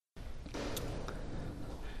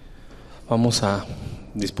Vamos a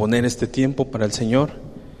disponer este tiempo para el Señor.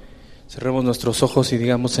 Cerremos nuestros ojos y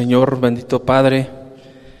digamos: Señor, bendito Padre,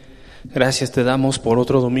 gracias te damos por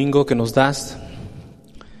otro domingo que nos das,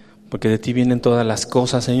 porque de ti vienen todas las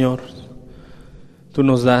cosas, Señor. Tú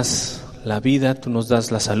nos das la vida, tú nos das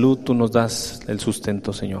la salud, tú nos das el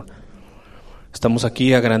sustento, Señor. Estamos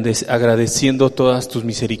aquí agradeciendo todas tus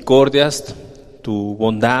misericordias, tu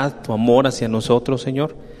bondad, tu amor hacia nosotros,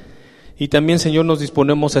 Señor. Y también, Señor, nos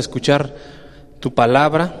disponemos a escuchar tu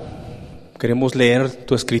palabra. Queremos leer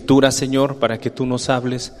tu escritura, Señor, para que tú nos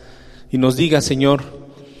hables y nos digas, Señor,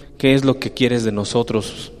 qué es lo que quieres de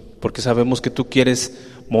nosotros, porque sabemos que tú quieres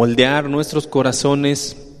moldear nuestros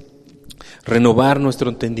corazones, renovar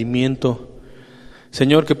nuestro entendimiento.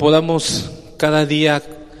 Señor, que podamos cada día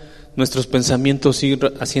nuestros pensamientos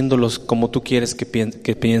ir haciéndolos como tú quieres que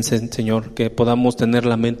piensen, Señor, que podamos tener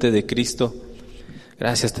la mente de Cristo.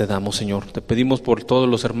 Gracias te damos, Señor. Te pedimos por todos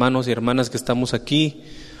los hermanos y hermanas que estamos aquí,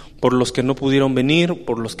 por los que no pudieron venir,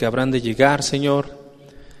 por los que habrán de llegar, Señor.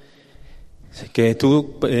 Que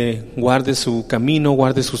tú guardes su camino,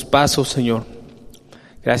 guardes sus pasos, Señor.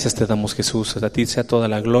 Gracias te damos, Jesús. A ti sea toda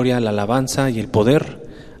la gloria, la alabanza y el poder.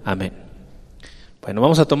 Amén. Bueno,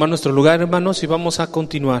 vamos a tomar nuestro lugar, hermanos, y vamos a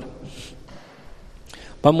continuar.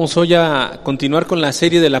 Vamos hoy a continuar con la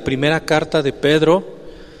serie de la primera carta de Pedro.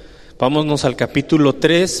 Vámonos al capítulo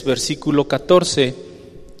 3, versículo 14.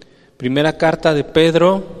 Primera carta de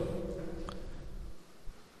Pedro,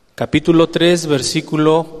 capítulo 3,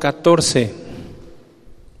 versículo 14.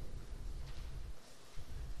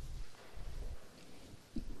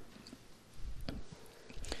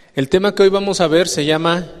 El tema que hoy vamos a ver se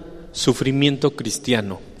llama sufrimiento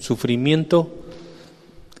cristiano. Sufrimiento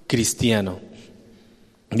cristiano.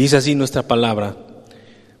 Dice así nuestra palabra.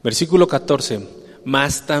 Versículo 14.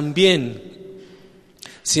 Mas también,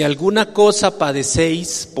 si alguna cosa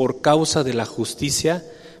padecéis por causa de la justicia,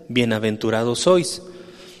 bienaventurados sois.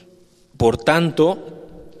 Por tanto,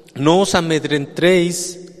 no os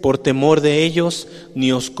amedrentéis por temor de ellos,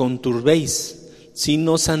 ni os conturbéis,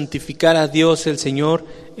 sino santificar a Dios el Señor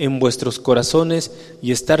en vuestros corazones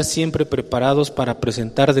y estar siempre preparados para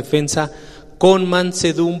presentar defensa con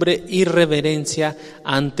mansedumbre y reverencia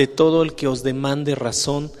ante todo el que os demande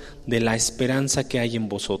razón de la esperanza que hay en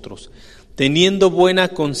vosotros, teniendo buena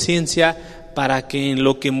conciencia, para que en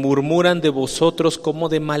lo que murmuran de vosotros como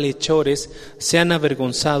de malhechores sean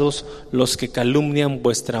avergonzados los que calumnian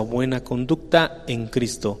vuestra buena conducta en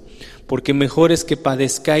Cristo. Porque mejor es que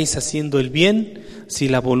padezcáis haciendo el bien, si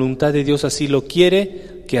la voluntad de Dios así lo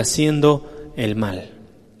quiere, que haciendo el mal.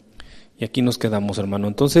 Y aquí nos quedamos, hermano.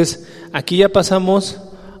 Entonces, aquí ya pasamos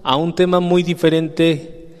a un tema muy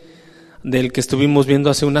diferente del que estuvimos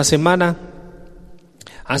viendo hace una semana.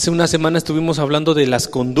 Hace una semana estuvimos hablando de las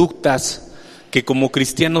conductas que como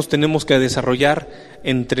cristianos tenemos que desarrollar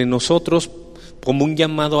entre nosotros como un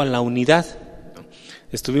llamado a la unidad.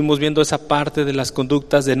 Estuvimos viendo esa parte de las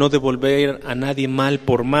conductas de no devolver a nadie mal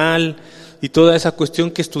por mal y toda esa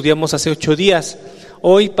cuestión que estudiamos hace 8 días.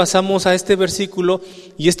 Hoy pasamos a este versículo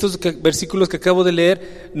y estos versículos que acabo de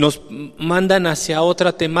leer nos mandan hacia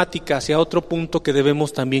otra temática, hacia otro punto que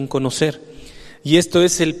debemos también conocer. Y esto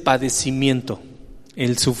es el padecimiento,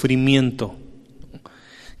 el sufrimiento.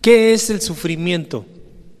 ¿Qué es el sufrimiento?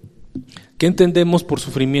 ¿Qué entendemos por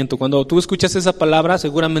sufrimiento? Cuando tú escuchas esa palabra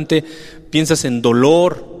seguramente piensas en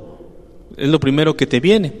dolor, es lo primero que te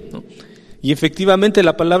viene, ¿no? Y efectivamente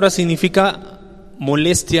la palabra significa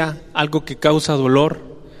molestia, algo que causa dolor,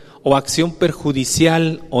 o acción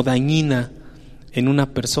perjudicial o dañina en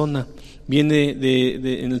una persona. Viene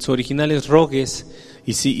en su original es rogues,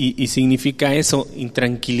 y significa eso,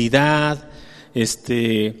 intranquilidad,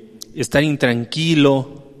 estar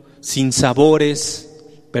intranquilo, sin sabores,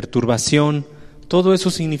 perturbación. Todo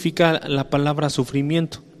eso significa la palabra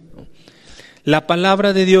sufrimiento. La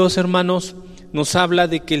palabra de Dios, hermanos, nos habla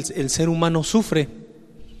de que el ser humano sufre.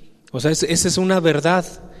 O sea, esa es una verdad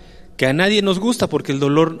que a nadie nos gusta, porque el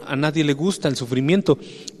dolor a nadie le gusta, el sufrimiento,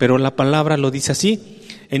 pero la palabra lo dice así.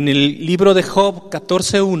 En el libro de Job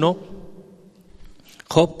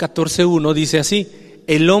 14:1 dice así: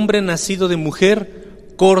 el hombre nacido de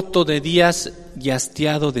mujer, corto de días y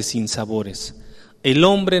hastiado de sinsabores. El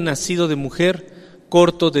hombre nacido de mujer,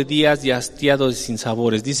 corto de días y hastiado de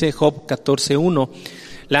sinsabores. Dice Job 14:1.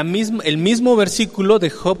 El mismo versículo de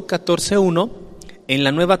Job 14:1 en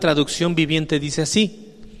la Nueva Traducción Viviente dice así: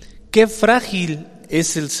 qué frágil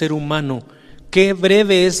es el ser humano, qué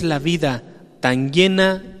breve es la vida, tan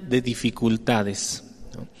llena de dificultades.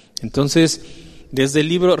 Entonces, desde el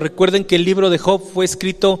libro, recuerden que el libro de Job fue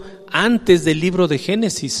escrito antes del libro de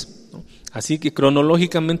Génesis, ¿no? Así que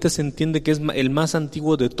cronológicamente se entiende que es el más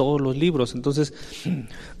antiguo de todos los libros. Entonces,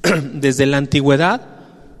 desde la antigüedad,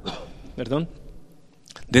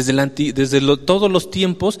 todos los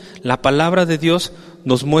tiempos, la palabra de Dios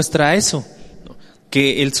nos muestra eso, ¿no?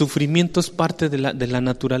 Que el sufrimiento es parte de la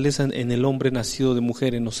naturaleza en el hombre nacido de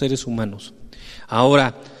mujer, en los seres humanos.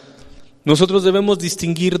 Ahora, nosotros debemos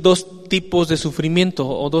distinguir dos tipos de sufrimiento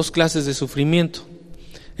o dos clases de sufrimiento.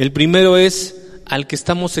 El primero es al que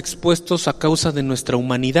estamos expuestos a causa de nuestra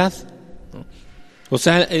humanidad, ¿no? O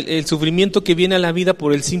sea, el sufrimiento que viene a la vida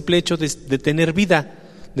por el simple hecho de tener vida,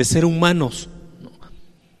 de ser humanos, ¿no?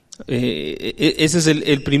 Ese es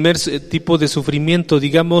el primer tipo de sufrimiento,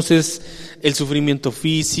 digamos, es el sufrimiento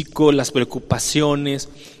físico, las preocupaciones,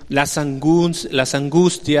 las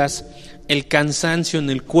angustias, el cansancio en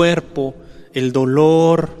el cuerpo, el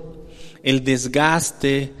dolor, el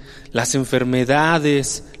desgaste, las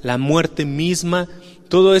enfermedades, la muerte misma.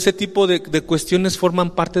 Todo ese tipo de cuestiones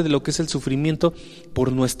forman parte de lo que es el sufrimiento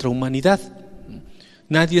por nuestra humanidad.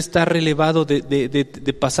 Nadie está relevado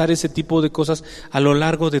de pasar ese tipo de cosas a lo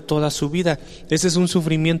largo de toda su vida. Ese es un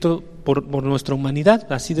sufrimiento por nuestra humanidad,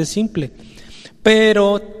 así de simple.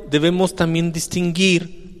 Pero debemos también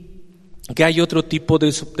distinguir que hay otro tipo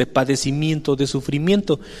de padecimiento, de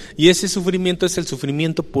sufrimiento, y ese sufrimiento es el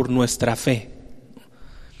sufrimiento por nuestra fe.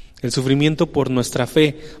 El sufrimiento por nuestra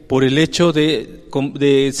fe, por el hecho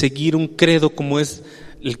de seguir un credo como es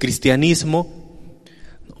el cristianismo.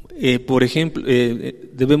 Por ejemplo,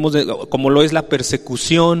 como lo es la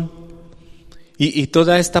persecución, y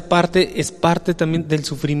toda esta parte es parte también del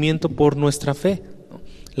sufrimiento por nuestra fe, ¿no?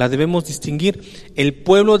 La debemos distinguir. El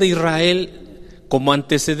pueblo de Israel, como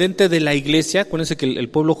antecedente de la Iglesia, acuérdense que el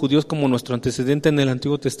pueblo judío es como nuestro antecedente en el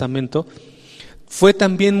Antiguo Testamento,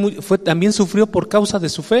 también sufrió por causa de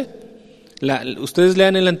su fe. Ustedes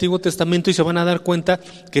lean el Antiguo Testamento y se van a dar cuenta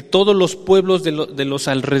que todos los pueblos de los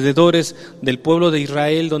alrededores del pueblo de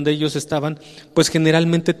Israel donde ellos estaban, pues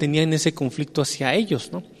generalmente tenían ese conflicto hacia ellos,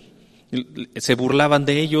 ¿no? Se burlaban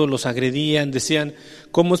de ellos, los agredían, decían,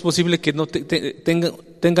 ¿cómo es posible que no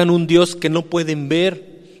tengan un Dios que no pueden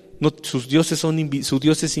ver? No, su Dios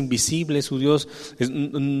es invisible, su Dios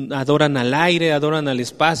adoran al aire, adoran al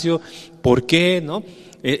espacio. ¿Por qué? ¿No?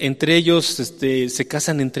 Entre ellos se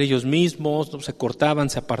casan entre ellos mismos, ¿no? Se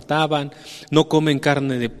cortaban, se apartaban, no comen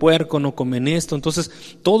carne de puerco, no comen esto. Entonces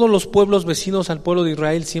todos los pueblos vecinos al pueblo de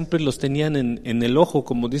Israel siempre los tenían en el ojo,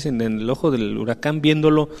 como dicen, en el ojo del huracán,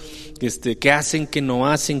 viéndolo, qué hacen, qué no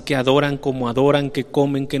hacen, qué adoran, cómo adoran, qué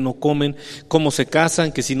comen, qué no comen, cómo se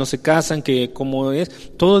casan, que si no se casan, que cómo es.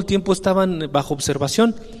 Todo el tiempo estaban bajo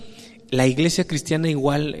observación. La Iglesia cristiana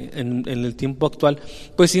igual en el tiempo actual,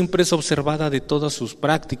 pues siempre es observada de todas sus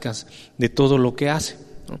prácticas, de todo lo que hace,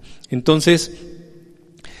 ¿no? Entonces,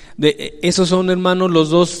 esos son, hermanos, los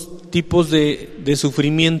dos tipos de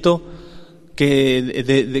sufrimiento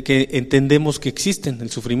que entendemos que existen: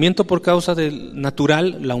 el sufrimiento por causa del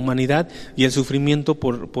natural, la humanidad, y el sufrimiento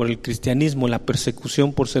por el cristianismo, la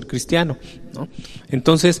persecución por ser cristiano, ¿no?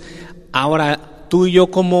 Entonces, ahora, tú y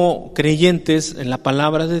yo como creyentes en la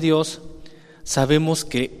palabra de Dios sabemos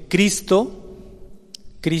que Cristo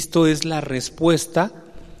es la respuesta,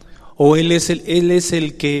 o Él es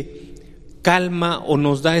el que calma o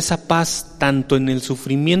nos da esa paz tanto en el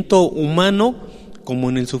sufrimiento humano como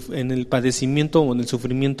en el padecimiento o en el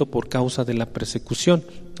sufrimiento por causa de la persecución,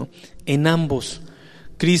 ¿no? En ambos,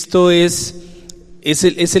 Cristo es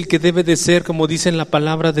el que debe de ser, como dice en la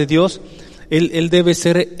palabra de Dios, Él debe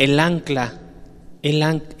ser el ancla. El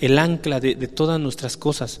ancla de todas nuestras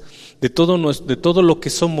cosas, de todo lo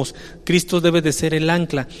que somos. Cristo debe de ser el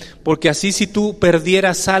ancla, porque así, si tú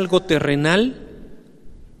perdieras algo terrenal,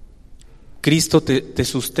 Cristo te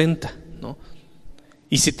sustenta, ¿no?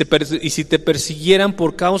 Y si te persiguieran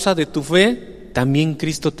por causa de tu fe, también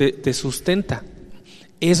Cristo te sustenta.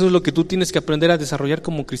 Eso es lo que tú tienes que aprender a desarrollar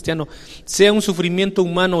como cristiano. Sea un sufrimiento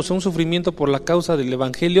humano o sea un sufrimiento por la causa del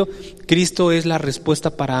Evangelio, Cristo es la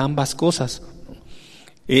respuesta para ambas cosas.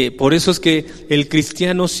 Por eso es que el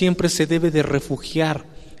cristiano siempre se debe de refugiar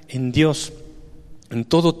en Dios en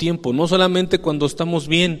todo tiempo, no solamente cuando estamos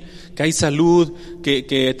bien, que hay salud,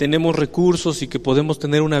 que tenemos recursos y que podemos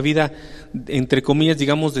tener una vida, entre comillas,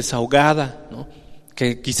 digamos, desahogada, ¿no?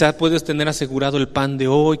 Que quizás puedes tener asegurado el pan de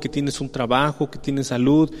hoy, que tienes un trabajo, que tienes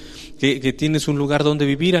salud, que tienes un lugar donde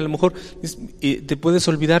vivir. A lo mejor te puedes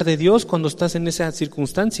olvidar de Dios cuando estás en esa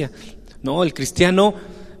circunstancia, ¿no? El cristiano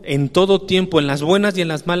en todo tiempo, en las buenas y en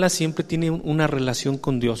las malas, siempre tiene una relación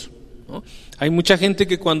con Dios, ¿no? Hay mucha gente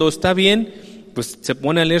que cuando está bien, pues se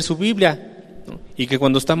pone a leer su Biblia, ¿no? Y que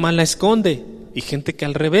cuando está mal la esconde. Y gente que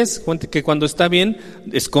al revés, gente que cuando está bien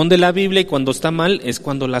esconde la Biblia y cuando está mal es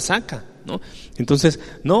cuando la saca, ¿no? Entonces,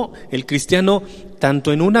 no, el cristiano,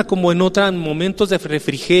 tanto en una como en otra, en momentos de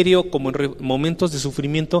refrigerio como en momentos de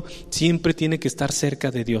sufrimiento, siempre tiene que estar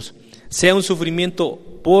cerca de Dios. Sea un sufrimiento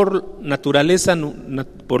por naturaleza,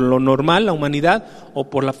 por lo normal, la humanidad, o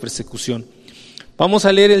por la persecución. Vamos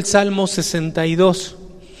a leer el Salmo 62.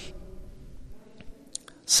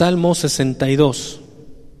 Salmo 62.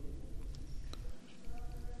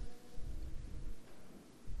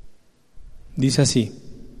 Dice así.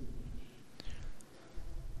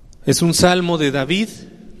 Es un salmo de David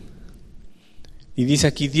y dice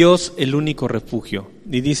aquí: Dios, el único refugio.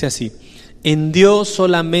 Y dice así: en Dios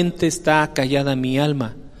solamente está callada mi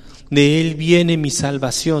alma, de Él viene mi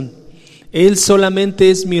salvación. Él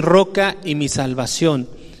solamente es mi roca y mi salvación,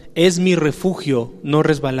 es mi refugio, no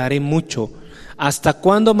resbalaré mucho. ¿Hasta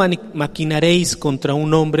cuándo maquinaréis contra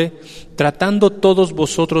un hombre, tratando todos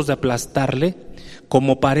vosotros de aplastarle,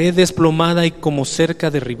 como pared desplomada y como cerca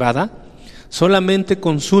derribada? Solamente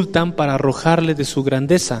consultan para arrojarle de su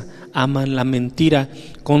grandeza, aman la mentira,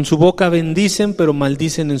 con su boca bendicen, pero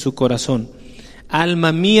maldicen en su corazón.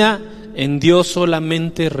 Alma mía, en Dios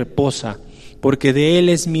solamente reposa, porque de Él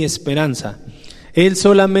es mi esperanza. Él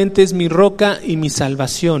solamente es mi roca y mi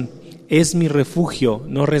salvación, es mi refugio,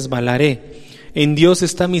 no resbalaré. En Dios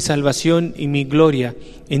está mi salvación y mi gloria,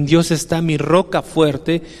 en Dios está mi roca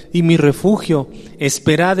fuerte y mi refugio.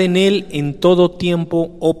 Esperad en Él en todo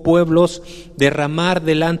tiempo, oh pueblos, derramar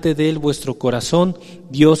delante de Él vuestro corazón,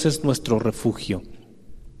 Dios es nuestro refugio.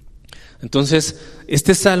 Entonces,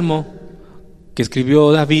 este salmo que escribió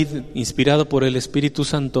David, inspirado por el Espíritu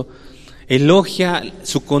Santo, elogia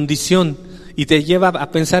su condición y te lleva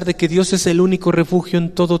a pensar de que Dios es el único refugio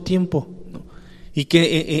en todo tiempo, ¿no? Y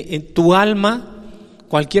que en tu alma,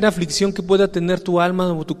 cualquier aflicción que pueda tener tu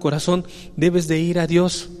alma o tu corazón, debes de ir a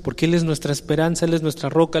Dios, porque Él es nuestra esperanza, Él es nuestra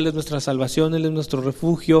roca, Él es nuestra salvación, Él es nuestro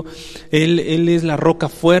refugio, Él es la roca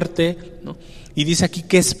fuerte, ¿no? Y dice aquí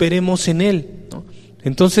que esperemos en Él, ¿no?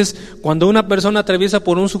 Entonces, cuando una persona atraviesa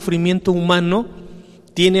por un sufrimiento humano,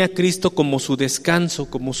 tiene a Cristo como su descanso,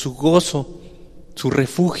 como su gozo, su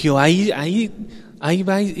refugio. Ahí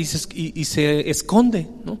va y se esconde,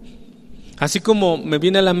 ¿no? Así como me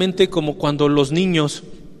viene a la mente como cuando los niños,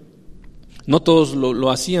 no todos lo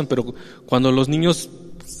hacían, pero cuando los niños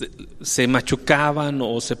se machucaban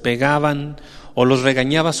o se pegaban o los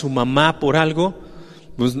regañaba su mamá por algo,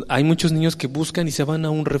 pues hay muchos niños que buscan y se van a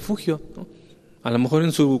un refugio, ¿no? A lo mejor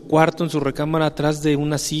en su cuarto, en su recámara, atrás de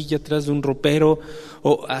una silla, atrás de un ropero,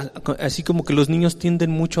 o así como que los niños tienden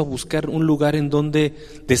mucho a buscar un lugar en donde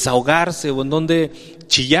desahogarse o en donde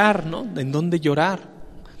chillar, ¿no? En donde llorar.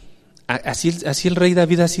 Así el rey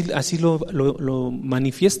David así lo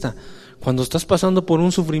manifiesta. Cuando estás pasando por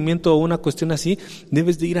un sufrimiento o una cuestión así,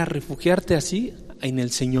 debes de ir a refugiarte así en el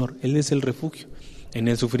Señor. Él es el refugio en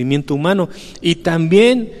el sufrimiento humano. Y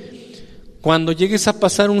también cuando llegues a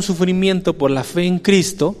pasar un sufrimiento por la fe en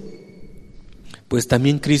Cristo, pues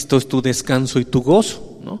también Cristo es tu descanso y tu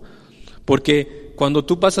gozo, ¿no? Porque cuando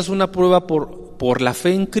tú pasas una prueba por la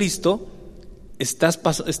fe en Cristo,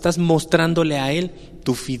 estás mostrándole a Él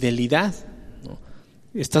tu fidelidad, ¿no?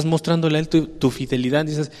 Estás mostrándole a Él tu fidelidad.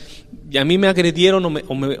 Dices, y a mí me agredieron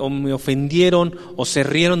o me ofendieron o se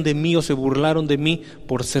rieron de mí o se burlaron de mí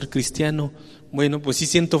por ser cristiano. Bueno, pues sí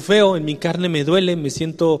siento feo, en mi carne me duele, me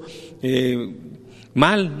siento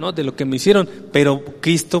mal, ¿no? De lo que me hicieron, pero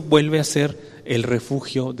Cristo vuelve a ser el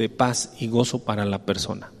refugio de paz y gozo para la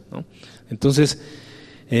persona, ¿no? Entonces,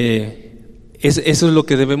 eso es lo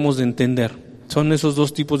que debemos de entender. Son esos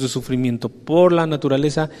dos tipos de sufrimiento, por la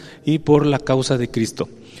naturaleza y por la causa de Cristo.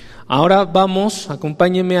 Ahora vamos,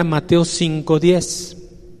 acompáñenme a Mateo 5:10.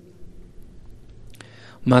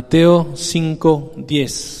 Mateo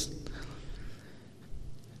 5:10.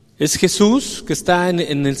 Es Jesús que está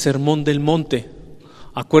en el Sermón del Monte.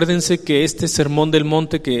 Acuérdense que este Sermón del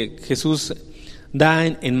Monte que Jesús da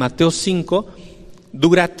en Mateo 5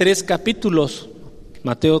 dura 3 capítulos.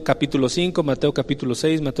 Mateo capítulo 5, Mateo capítulo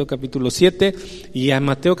 6, Mateo capítulo 7 y a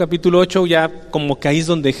Mateo capítulo 8 ya como que ahí es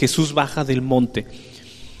donde Jesús baja del monte.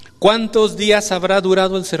 ¿Cuántos días habrá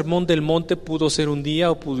durado el Sermón del Monte? Pudo ser un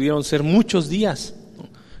día o pudieron ser muchos días, ¿no?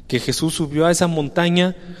 Que Jesús subió a esa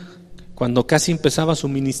montaña cuando casi empezaba su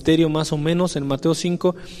ministerio más o menos en Mateo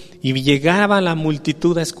 5 y llegaba la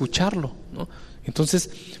multitud a escucharlo, ¿no?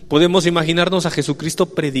 Entonces podemos imaginarnos a Jesucristo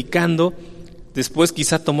predicando, después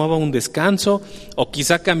quizá tomaba un descanso o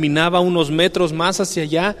quizá caminaba unos metros más hacia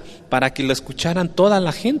allá para que lo escucharan toda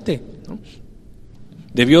la gente, ¿no?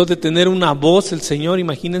 Debió de tener una voz el Señor.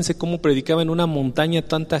 Imagínense cómo predicaba en una montaña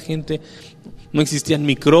tanta gente. No existían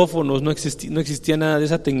micrófonos, no existía nada de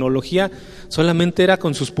esa tecnología, solamente era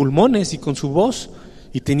con sus pulmones y con su voz.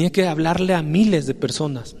 y tenía que hablarle a miles de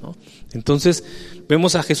personas, ¿no? Entonces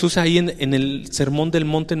vemos a Jesús ahí en el Sermón del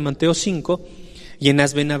Monte en Mateo 5, y en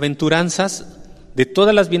las bienaventuranzas, de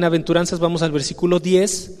todas las bienaventuranzas vamos al versículo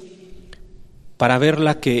 10 para ver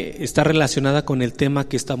la que está relacionada con el tema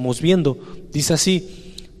que estamos viendo. Dice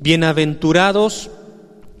así: bienaventurados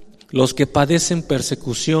los que padecen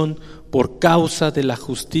persecución por causa de la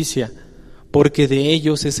justicia, porque de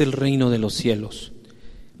ellos es el reino de los cielos.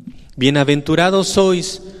 Bienaventurados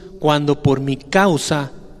sois cuando por mi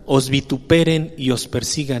causa os vituperen y os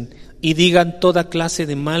persigan, y digan toda clase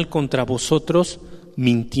de mal contra vosotros,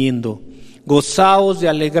 mintiendo. Gozaos y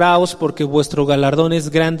alegraos, porque vuestro galardón es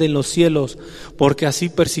grande en los cielos, porque así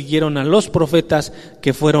persiguieron a los profetas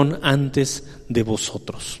que fueron antes de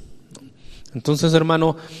vosotros. Entonces,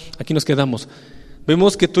 hermano, aquí nos quedamos.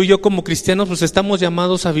 Vemos que tú y yo como cristianos pues estamos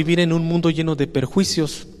llamados a vivir en un mundo lleno de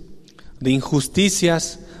perjuicios, de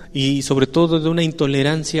injusticias y sobre todo de una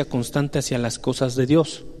intolerancia constante hacia las cosas de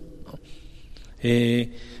Dios.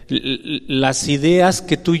 Las ideas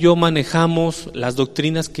que tú y yo manejamos, las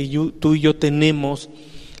doctrinas que tú y yo tenemos,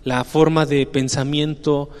 la forma de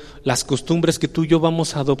pensamiento, las costumbres que tú y yo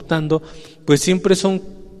vamos adoptando, pues siempre son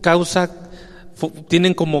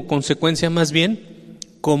tienen como consecuencia más bien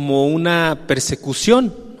como una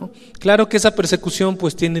persecución, ¿no? Claro que esa persecución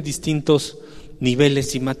pues tiene distintos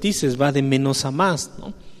niveles y matices, va de menos a más,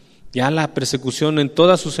 ¿no? Ya la persecución en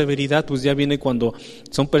toda su severidad pues ya viene cuando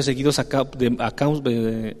son perseguidos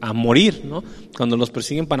a morir, ¿no? Cuando los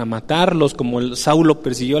persiguen para matarlos, como el Saulo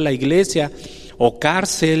persiguió a la iglesia, o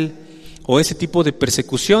cárcel, o ese tipo de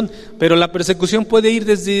persecución. Pero la persecución puede ir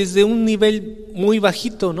desde un nivel muy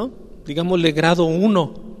bajito, ¿no? Digámosle grado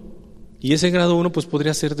 1. Y ese grado 1 pues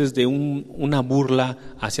podría ser desde una burla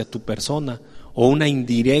hacia tu persona, o una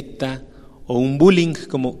indirecta, o un bullying,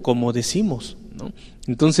 como decimos, ¿no?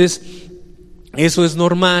 Entonces, eso es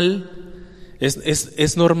normal,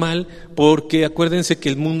 es normal, porque acuérdense que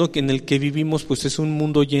el mundo en el que vivimos pues es un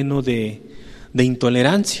mundo lleno de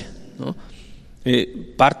intolerancia, ¿no?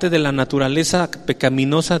 Parte de la naturaleza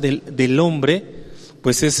pecaminosa del hombre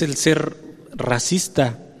pues es el ser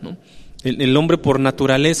racista, ¿no? El hombre por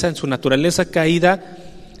naturaleza, en su naturaleza caída,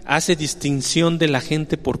 hace distinción de la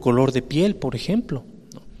gente por color de piel, por ejemplo,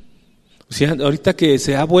 ¿no? O sea, ahorita que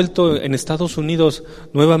se ha vuelto en Estados Unidos,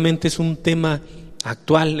 nuevamente es un tema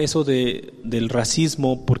actual eso del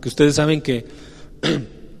racismo, porque ustedes saben que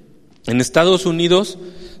en Estados Unidos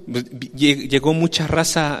llegó mucha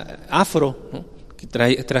raza afro, ¿no? Que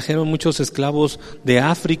trajeron muchos esclavos de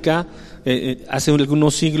África hace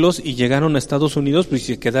algunos siglos y llegaron a Estados Unidos, pues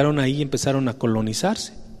se quedaron ahí y empezaron a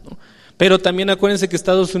colonizarse, ¿no? Pero también acuérdense que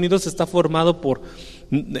Estados Unidos está formado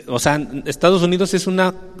Estados Unidos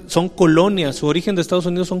son colonias, su origen de Estados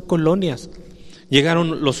Unidos son colonias.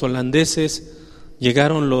 Llegaron los holandeses,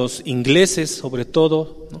 llegaron los ingleses sobre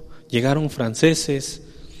todo, ¿no? Llegaron franceses,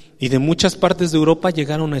 y de muchas partes de Europa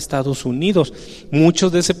llegaron a Estados Unidos.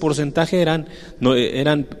 Muchos de ese porcentaje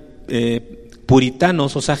eran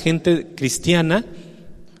puritanos, o sea, gente cristiana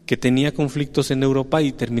que tenía conflictos en Europa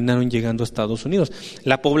y terminaron llegando a Estados Unidos.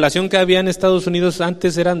 La población que había en Estados Unidos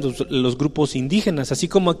antes eran los grupos indígenas, así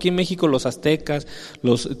como aquí en México los aztecas,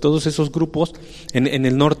 todos esos grupos. En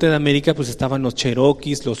el norte de América pues estaban los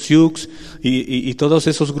cherokees, los sioux y todos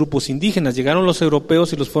esos grupos indígenas. Llegaron los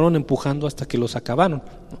europeos y los fueron empujando hasta que los acabaron,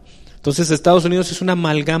 ¿no? Entonces Estados Unidos es una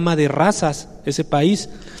amalgama de razas, ese país,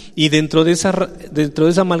 y dentro de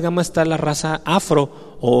esa amalgama está la raza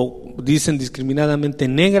afro, o dicen discriminadamente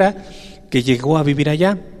negra, que llegó a vivir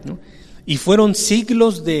allá, ¿no? Y fueron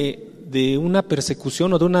siglos de una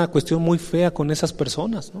persecución o de una cuestión muy fea con esas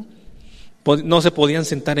personas, ¿no? No se podían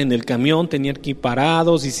sentar en el camión, tenían que ir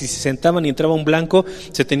parados, y si se sentaban y entraba un blanco,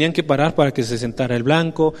 se tenían que parar para que se sentara el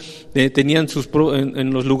blanco.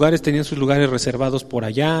 En los lugares tenían sus lugares reservados por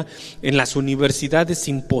allá. En las universidades,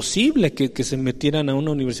 imposible que se metieran a una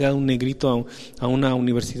universidad un negrito a una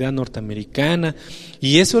universidad norteamericana.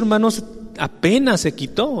 Y eso, hermanos, apenas se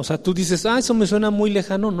quitó. O sea, tú dices, eso me suena muy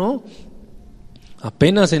lejano. No.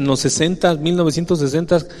 Apenas en los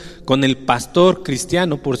 1960, con el pastor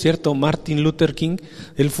cristiano, por cierto, Martin Luther King,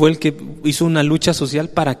 él fue el que hizo una lucha social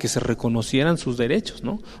para que se reconocieran sus derechos,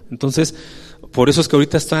 ¿no? Entonces, por eso es que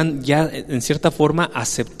ahorita están ya en cierta forma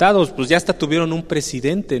aceptados, pues ya hasta tuvieron un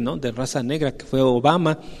presidente, ¿no?, de raza negra, que fue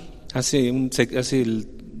Obama, hace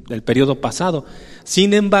el periodo pasado.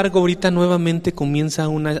 Sin embargo, ahorita nuevamente comienza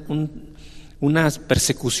una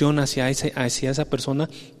persecución hacia esa persona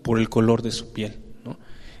por el color de su piel, ¿no?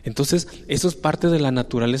 Entonces, eso es parte de la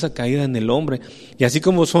naturaleza caída en el hombre. Y así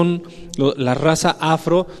como son la raza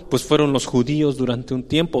afro, pues fueron los judíos durante un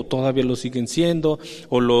tiempo, todavía lo siguen siendo,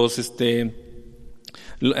 o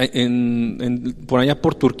Por allá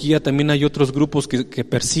por Turquía también hay otros grupos que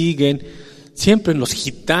persiguen. Siempre los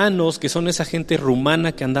gitanos, que son esa gente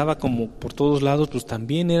rumana que andaba como por todos lados, pues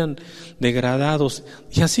también eran degradados.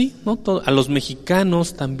 Y así, ¿no? A los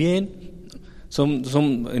mexicanos también. Son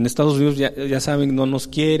en Estados Unidos ya saben, no nos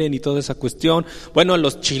quieren y toda esa cuestión. Bueno, a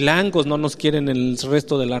los chilangos no nos quieren en el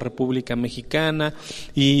resto de la República Mexicana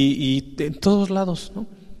y en todos lados, ¿no?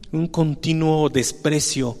 Un continuo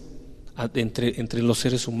desprecio entre los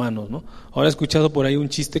seres humanos, ¿no? Ahora he escuchado por ahí un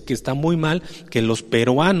chiste que está muy mal, que los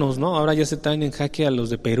peruanos, ¿no? Ahora ya se traen en jaque a los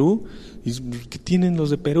de Perú, y que tienen los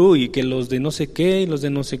de Perú y que los de no sé qué y los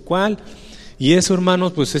de no sé cuál. Y eso,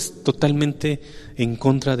 hermanos, pues es totalmente en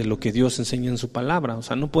contra de lo que Dios enseña en su palabra. O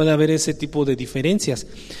sea, no puede haber ese tipo de diferencias.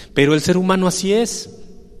 Pero el ser humano así es.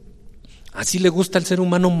 Así le gusta al ser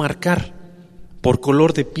humano marcar por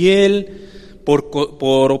color de piel,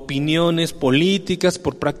 por opiniones políticas,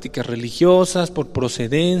 por prácticas religiosas, por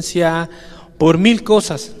procedencia, por mil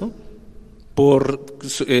cosas, ¿no? Por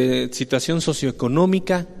situación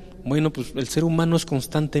socioeconómica. Bueno, pues el ser humano es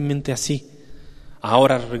constantemente así.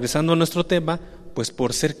 Ahora, regresando a nuestro tema, pues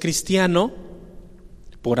por ser cristiano,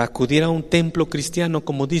 por acudir a un templo cristiano,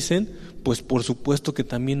 como dicen, pues por supuesto que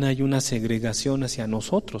también hay una segregación hacia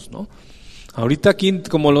nosotros, ¿no? Ahorita aquí,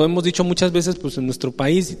 como lo hemos dicho muchas veces, pues en nuestro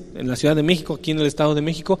país, en la Ciudad de México, aquí en el Estado de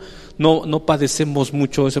México, no padecemos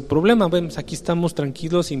mucho ese problema. Vemos, aquí estamos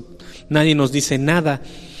tranquilos y nadie nos dice nada,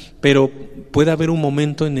 pero puede haber un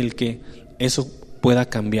momento en el que eso pueda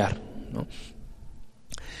cambiar, ¿no?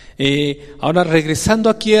 Ahora, regresando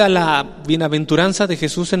aquí a la bienaventuranza de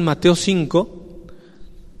Jesús en Mateo 5,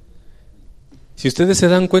 si ustedes se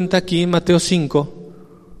dan cuenta aquí en Mateo 5,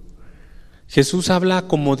 Jesús habla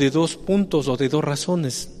como de dos puntos o de dos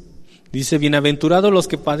razones. Dice, bienaventurados los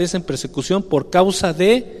que padecen persecución por causa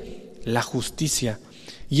de la justicia.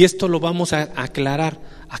 Y esto lo vamos a aclarar.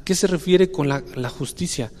 ¿A qué se refiere con la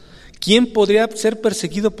justicia? ¿Quién podría ser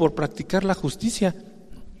perseguido por practicar la justicia?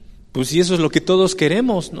 Pues sí, eso es lo que todos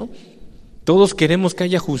queremos, ¿no? Todos queremos que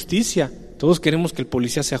haya justicia, todos queremos que el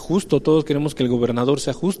policía sea justo, todos queremos que el gobernador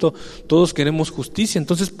sea justo, todos queremos justicia.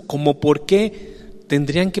 Entonces, ¿cómo por qué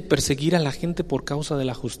tendrían que perseguir a la gente por causa de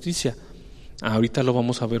la justicia? Ahorita lo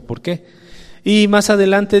vamos a ver por qué. Y más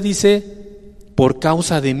adelante dice, por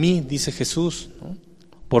causa de mí, dice Jesús, ¿no?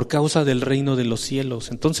 Por causa del reino de los cielos.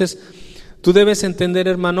 Entonces, tú debes entender,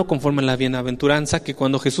 hermano, conforme a la bienaventuranza, que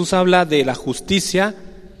cuando Jesús habla de la justicia,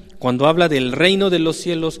 cuando habla del reino de los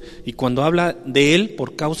cielos y cuando habla de Él,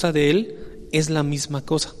 por causa de Él, es la misma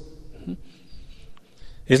cosa.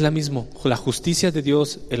 Es la misma. La justicia de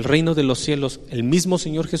Dios, el reino de los cielos, el mismo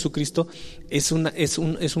Señor Jesucristo, es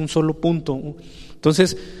un solo punto.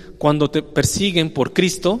 Entonces, cuando te persiguen por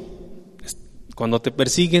Cristo, cuando te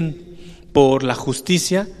persiguen por la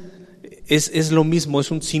justicia, es lo mismo,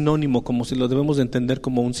 es un sinónimo, como si lo debemos de entender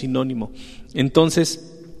como un sinónimo.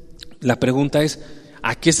 Entonces, la pregunta es,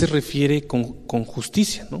 ¿a qué se refiere con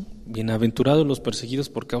justicia, ¿no? Bienaventurados los perseguidos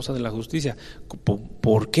por causa de la justicia.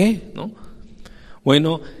 ¿Por qué, no?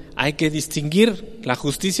 Bueno, hay que distinguir. La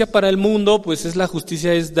justicia para el mundo, pues la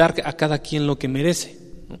justicia es dar a cada quien lo que merece,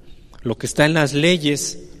 ¿no? Lo que está en las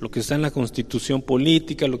leyes, lo que está en la constitución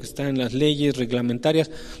política, lo que está en las leyes reglamentarias,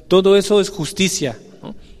 todo eso es justicia,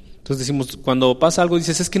 ¿no? Entonces decimos, cuando pasa algo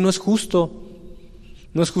dices, es que no es justo.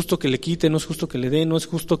 No es justo que le quite, no es justo que le dé, no es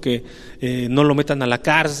justo que no lo metan a la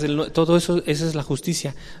cárcel, todo eso, esa es la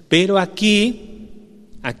justicia. Pero aquí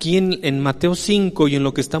en Mateo 5 y en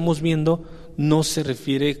lo que estamos viendo, no se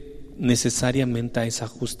refiere necesariamente a esa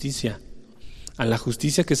justicia. A la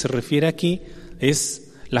justicia que se refiere aquí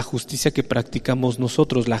es la justicia que practicamos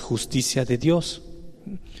nosotros, la justicia de Dios,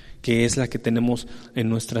 que es la que tenemos en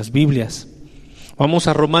nuestras Biblias. Vamos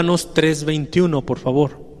a Romanos 3:21, por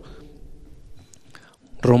favor.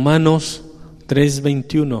 Romanos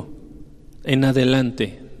 3:21 en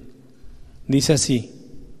adelante, dice así: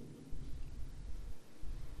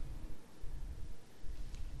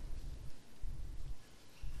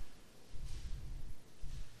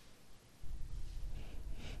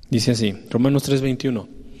 Romanos 3:21,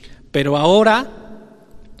 pero ahora,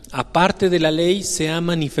 aparte de la ley, se ha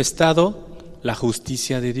manifestado la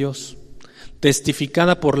justicia de Dios,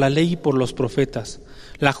 testificada por la ley y por los profetas,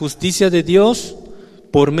 la justicia de Dios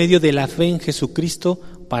por medio de la fe en Jesucristo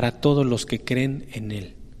para todos los que creen en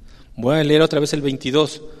Él. Voy a leer otra vez el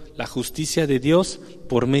 22. La justicia de Dios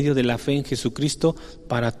por medio de la fe en Jesucristo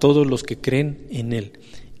para todos los que creen en Él.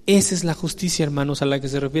 Esa es la justicia, hermanos, a la que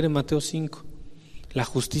se refiere Mateo 5. La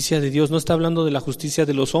justicia de Dios. No está hablando de la justicia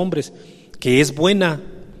de los hombres, que es buena.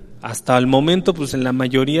 Hasta el momento, pues en la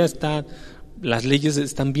mayoría las leyes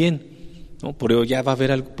están bien. ¿no? Pero ya va a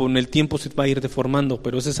haber algo, con el tiempo se va a ir deformando,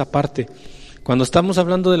 pero es esa parte. Cuando estamos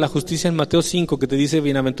hablando de la justicia en Mateo 5, que te dice,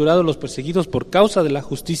 bienaventurados los perseguidos por causa de la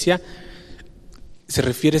justicia, se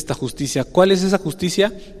refiere a esta justicia. ¿Cuál es esa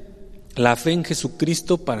justicia? La fe en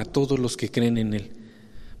Jesucristo para todos los que creen en Él.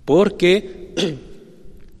 Porque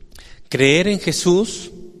creer en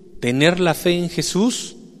Jesús, tener la fe en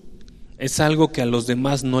Jesús, es algo que a los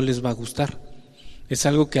demás no les va a gustar. Es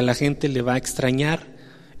algo que a la gente le va a extrañar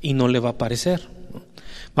y no le va a parecer.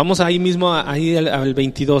 Vamos ahí mismo, ahí al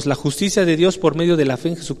 22. La justicia de Dios por medio de la fe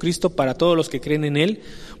en Jesucristo para todos los que creen en Él,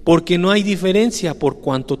 porque no hay diferencia, por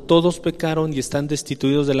cuanto todos pecaron y están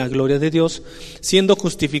destituidos de la gloria de Dios, siendo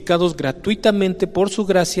justificados gratuitamente por su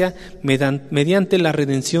gracia mediante la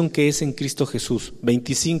redención que es en Cristo Jesús.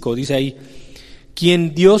 25, dice ahí,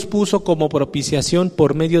 quien Dios puso como propiciación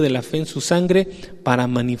por medio de la fe en su sangre para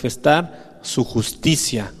manifestar su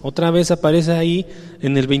justicia. Otra vez aparece ahí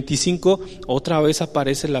en el 25, otra vez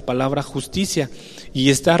aparece la palabra justicia y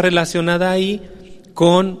está relacionada ahí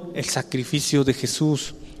con el sacrificio de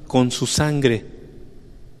Jesús, con su sangre,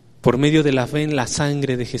 por medio de la fe en la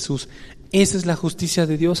sangre de Jesús. Esa es la justicia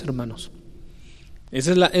de Dios, hermanos.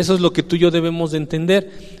 Eso es lo que tú y yo debemos de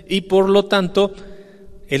entender, y por lo tanto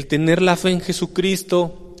el tener la fe en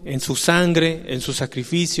Jesucristo, en su sangre, en su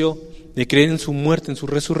sacrificio, de creer en su muerte, en su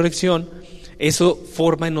resurrección, eso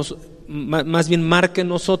forma en más bien marca en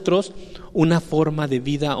nosotros una forma de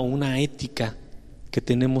vida o una ética que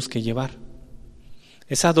tenemos que llevar.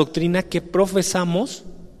 Esa doctrina que profesamos,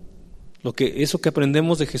 eso que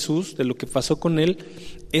aprendemos de Jesús, de lo que pasó con Él,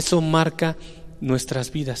 eso marca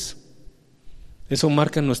nuestras vidas. Eso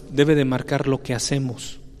debe de marcar lo que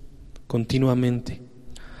hacemos continuamente.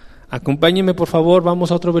 Acompáñenme, por favor,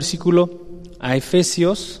 vamos a otro versículo, a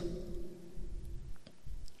Efesios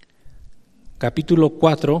capítulo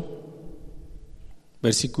 4,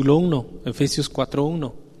 versículo 1, Efesios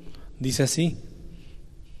 4:1, dice así.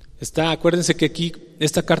 Acuérdense que aquí,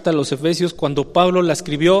 esta carta a los Efesios, cuando Pablo la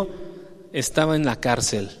escribió, estaba en la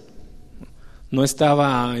cárcel. No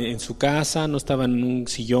estaba en su casa, no estaba en un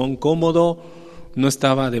sillón cómodo, no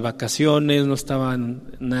estaba de vacaciones, no estaba en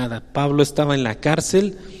nada. Pablo estaba en la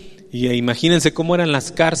cárcel, y imagínense cómo eran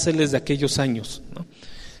las cárceles de aquellos años, ¿no?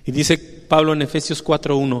 Y dice Pablo en Efesios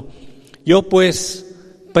 4:1, yo pues,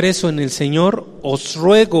 preso en el Señor, os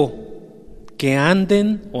ruego que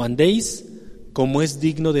andéis como es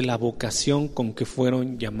digno de la vocación con que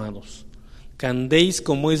fueron llamados. Que andéis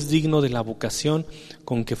como es digno de la vocación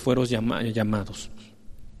con que fueron llamados.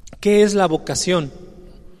 ¿Qué es la vocación?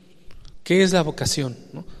 ¿Qué es la vocación?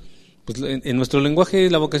 ¿No? Pues en nuestro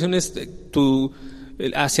lenguaje la vocación es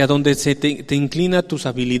hacia donde te inclina tus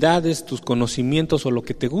habilidades, tus conocimientos o lo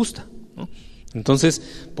que te gusta, ¿no? Entonces,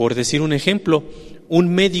 por decir un ejemplo, un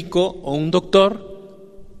médico o un doctor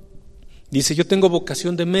dice, yo tengo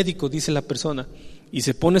vocación de médico, dice la persona, y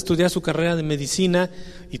se pone a estudiar su carrera de medicina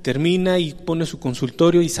y termina y pone su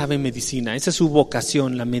consultorio y sabe medicina. Esa es su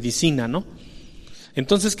vocación, la medicina, ¿no?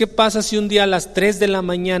 Entonces, ¿qué pasa si un día a las 3 de la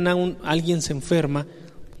mañana alguien se enferma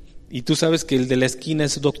y tú sabes que el de la esquina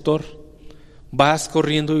es doctor? Vas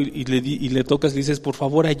corriendo y le tocas, le dices, por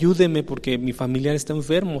favor ayúdeme porque mi familiar está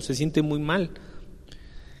enfermo, se siente muy mal.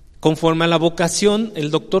 Conforme a la vocación,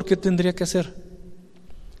 el doctor, ¿qué tendría que hacer?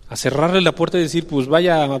 A cerrarle la puerta y decir, pues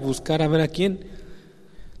vaya a buscar a ver a quién.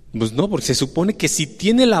 Pues no, porque se supone que si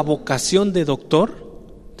tiene la vocación de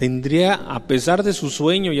doctor, tendría, a pesar de su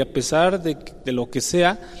sueño y a pesar de lo que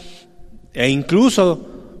sea, e incluso,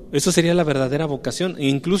 eso sería la verdadera vocación, e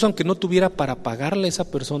incluso aunque no tuviera para pagarle a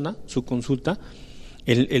esa persona su consulta,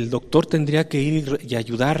 el doctor tendría que ir y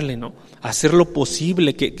ayudarle, ¿no? Hacer lo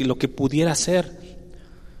posible, que lo que pudiera hacer.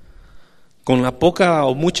 Con la poca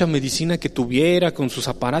o mucha medicina que tuviera, con sus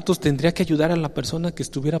aparatos, tendría que ayudar a la persona que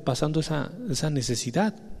estuviera pasando esa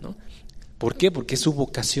necesidad, ¿no? ¿Por qué? Porque es su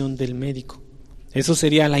vocación del médico. Eso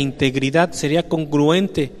sería la integridad, sería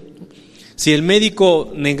congruente. Si el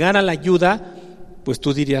médico negara la ayuda, pues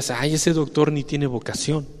tú dirías, ay, ese doctor ni tiene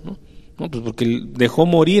vocación, ¿no? No, pues porque dejó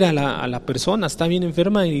morir a la persona, está bien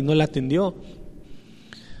enferma y no la atendió.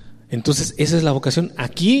 Entonces, esa es la vocación.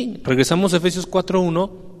 Aquí, regresamos a Efesios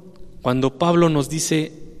 4:1, cuando Pablo nos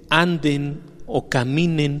dice, anden o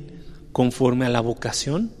caminen conforme a la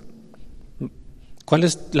vocación. ¿Cuál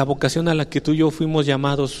es la vocación a la que tú y yo fuimos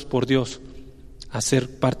llamados por Dios? A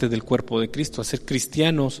ser parte del cuerpo de Cristo, a ser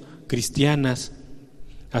cristianos, cristianas,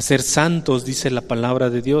 a ser santos, dice la palabra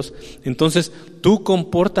de Dios. Entonces, tu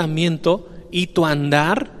comportamiento y tu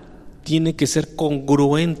andar tiene que ser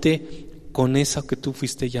congruente con eso que tú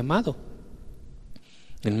fuiste llamado.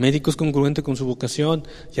 El médico es congruente con su vocación,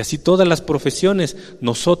 y así todas las profesiones.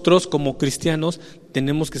 Nosotros como cristianos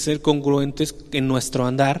tenemos que ser congruentes en nuestro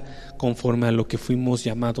andar conforme a lo que fuimos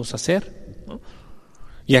llamados a hacer, ¿no?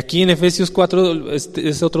 Y aquí en Efesios 4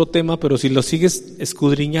 es otro tema, pero si lo sigues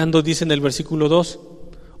escudriñando, dice en el versículo 2,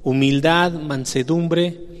 humildad,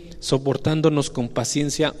 mansedumbre, soportándonos con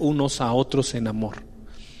paciencia unos a otros en amor.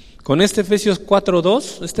 Con este Efesios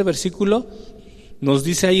 4:2, este versículo nos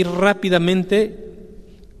dice ahí rápidamente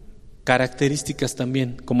características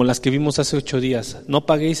también, como las que vimos hace 8 días. No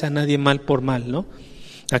paguéis a nadie mal por mal, ¿no?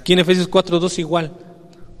 Aquí en Efesios 4:2 igual.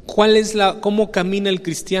 ¿Cómo camina el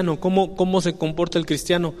cristiano? ¿Cómo se comporta el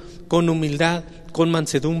cristiano? Con humildad, con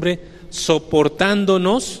mansedumbre,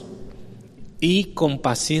 soportándonos y con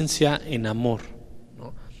paciencia en amor,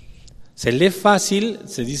 ¿no? Se lee fácil,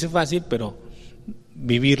 se dice fácil, pero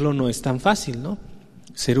vivirlo no es tan fácil, ¿no?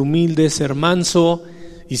 Ser humilde, ser manso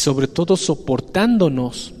y sobre todo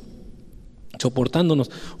soportándonos.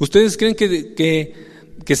 ¿Ustedes creen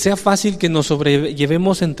que sea fácil que nos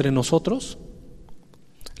sobrellevemos entre nosotros?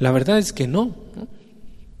 La verdad es que no.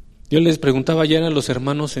 Yo les preguntaba ayer a los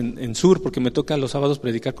hermanos en Sur, porque me toca los sábados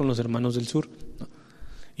predicar con los hermanos del Sur, ¿no?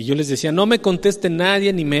 Y yo les decía, no me conteste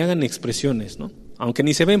nadie ni me hagan expresiones, ¿no? Aunque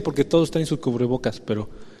ni se ven porque todos traen sus cubrebocas, pero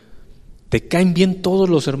 ¿te caen bien todos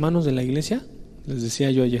los hermanos de la iglesia? Les decía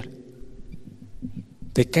yo ayer.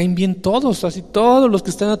 Te caen bien todos, así todos los que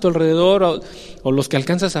están a tu alrededor o los que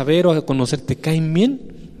alcanzas a ver o a conocer, ¿te caen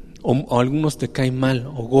bien? O algunos te caen mal,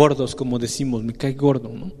 o gordos, como decimos, me cae gordo,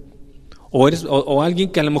 ¿no? O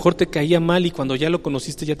alguien que a lo mejor te caía mal y cuando ya lo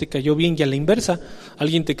conociste ya te cayó bien, y a la inversa,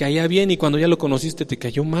 alguien te caía bien y cuando ya lo conociste te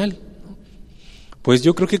cayó mal, ¿no? Pues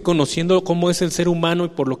yo creo que conociendo cómo es el ser humano y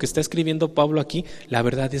por lo que está escribiendo Pablo aquí, la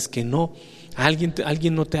verdad es que no. Alguien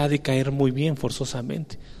no te ha de caer muy bien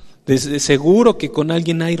forzosamente. De seguro que con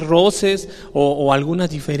alguien hay roces o alguna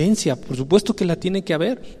diferencia, por supuesto que la tiene que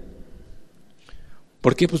haber.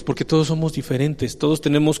 ¿Por qué? Pues porque todos somos diferentes, todos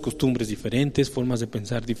tenemos costumbres diferentes, formas de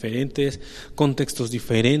pensar diferentes, contextos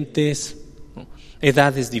diferentes, ¿no?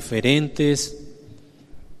 Edades diferentes,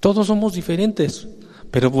 todos somos diferentes,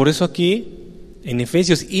 pero por eso aquí en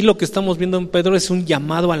Efesios y lo que estamos viendo en Pedro es un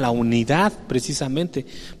llamado a la unidad precisamente,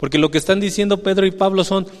 porque lo que están diciendo Pedro y Pablo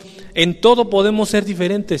son, en todo podemos ser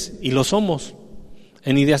diferentes y lo somos,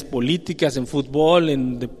 en ideas políticas, en fútbol,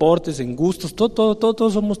 en deportes, en gustos,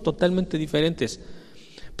 todos somos totalmente diferentes.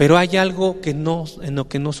 Pero hay algo en lo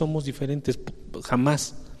que no somos diferentes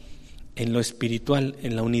jamás, en lo espiritual,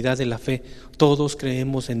 en la unidad de la fe. Todos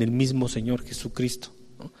creemos en el mismo Señor Jesucristo,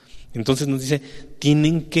 ¿no? Entonces nos dice,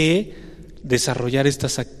 tienen que desarrollar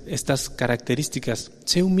estas características.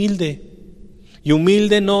 Sé humilde. Y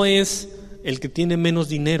humilde no es el que tiene menos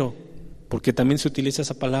dinero, porque también se utiliza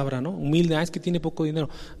esa palabra, ¿no? Humilde, es que tiene poco dinero.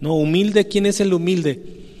 No, humilde, ¿quién es el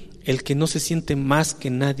humilde? El que no se siente más que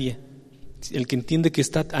nadie, el que entiende que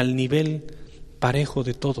está al nivel parejo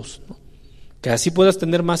de todos, ¿no? Que así puedas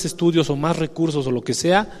tener más estudios o más recursos o lo que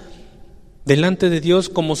sea, delante de Dios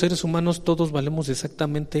como seres humanos todos valemos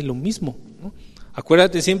exactamente lo mismo, ¿no?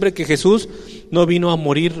 Acuérdate siempre que Jesús no vino a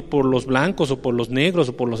morir por los blancos o por los negros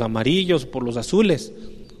o por los amarillos o por los azules.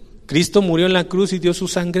 Cristo murió en la cruz y dio su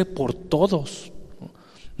sangre por todos, ¿no?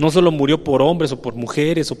 No solo murió por hombres o por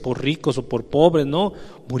mujeres o por ricos o por pobres, no,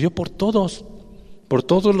 murió por todos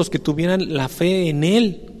los que tuvieran la fe en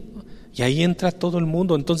Él. Y ahí entra todo el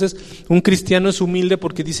mundo. Entonces, un cristiano es humilde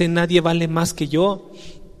porque dice, nadie vale más que yo.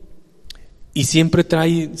 Y siempre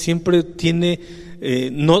tiene,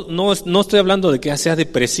 no estoy hablando de que sea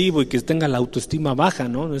depresivo y que tenga la autoestima baja,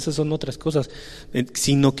 ¿no? Esas son otras cosas.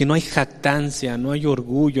 Sino que no hay jactancia, no hay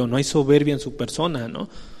orgullo, no hay soberbia en su persona, ¿no?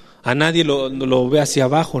 A nadie lo ve hacia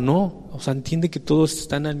abajo, ¿no? O sea, entiende que todos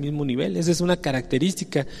están al mismo nivel. Esa es una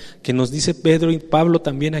característica que nos dice Pedro y Pablo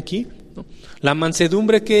también aquí, ¿no? La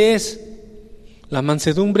mansedumbre, ¿qué es? La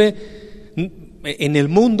mansedumbre en el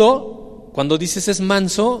mundo, cuando dices es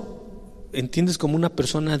manso, entiendes como una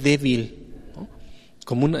persona débil,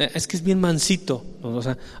 ¿no? Es que es bien mansito, ¿no? O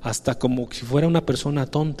sea, hasta como si fuera una persona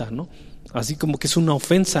tonta, ¿no? Así como que es una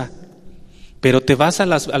ofensa. Pero te vas a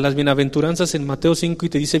las bienaventuranzas en Mateo 5 y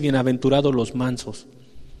te dice bienaventurados los mansos.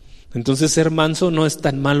 Entonces ser manso no es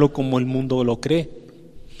tan malo como el mundo lo cree.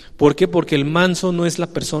 ¿Por qué? Porque el manso no es la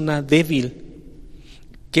persona débil.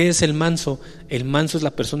 ¿Qué es el manso? El manso es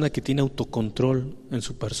la persona que tiene autocontrol en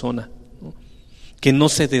su persona, ¿no? Que no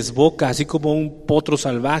se desboca, así como un potro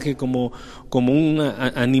salvaje, como un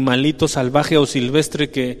animalito salvaje o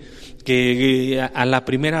silvestre que a la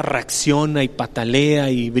primera reacciona y patalea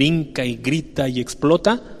y brinca y grita y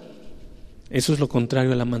explota. Eso es lo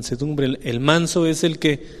contrario a la mansedumbre. El manso es el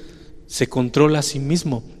que se controla a sí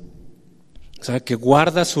mismo. O sea, que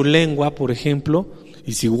guarda su lengua, por ejemplo,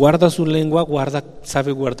 y si guarda su lengua,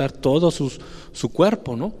 sabe guardar todo su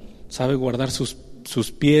cuerpo, ¿no? Sabe guardar sus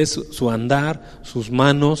pies, su andar, sus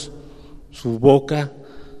manos, su boca.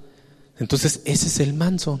 Entonces ese es el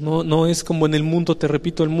manso, no es como en el mundo, te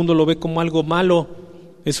repito, el mundo lo ve como algo malo,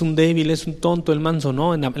 es un débil, es un tonto el manso,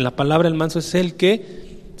 no, en la palabra el manso es el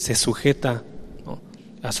que se sujeta, ¿no?,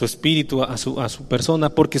 a su espíritu, a su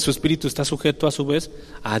persona, porque su espíritu está sujeto a su vez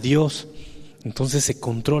a Dios, entonces se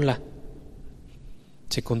controla,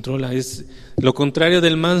 es lo contrario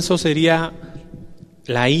del manso sería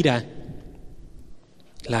la ira,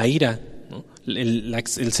 ¿no?,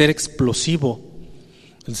 el ser explosivo.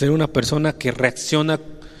 El ser una persona que reacciona,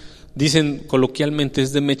 dicen coloquialmente,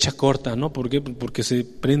 es de mecha corta, ¿no? ¿Por qué? Porque se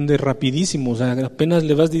prende rapidísimo, o sea, apenas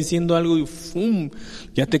le vas diciendo algo y ¡fum!,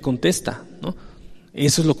 ya te contesta, ¿no?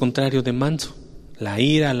 Eso es lo contrario de manso, la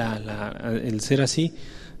ira, el ser así.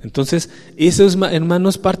 Entonces, eso es, hermano,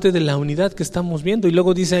 es parte de la unidad que estamos viendo. Y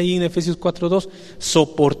luego dice ahí en Efesios 4:2,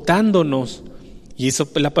 soportándonos. Y eso,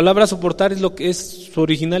 la palabra soportar es lo que es, su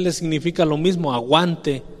original significa lo mismo,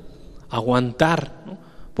 aguantar,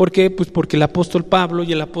 ¿no? ¿Por qué? Pues porque el apóstol Pablo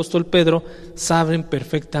y el apóstol Pedro saben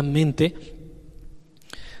perfectamente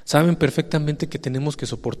que tenemos que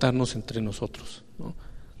soportarnos entre nosotros, ¿no?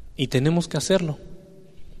 Y tenemos que hacerlo.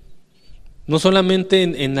 No solamente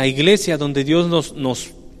en la iglesia donde Dios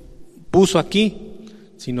nos puso aquí,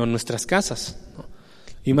 sino en nuestras casas, ¿no?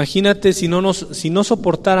 Imagínate si no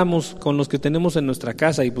soportáramos con los que tenemos en nuestra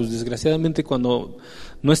casa, y pues desgraciadamente cuando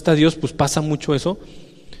no está Dios, pues pasa mucho eso.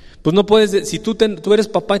 Pues no puedes, si tú eres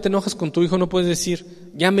papá y te enojas con tu hijo, no puedes decir,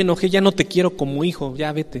 ya me enojé, ya no te quiero como hijo,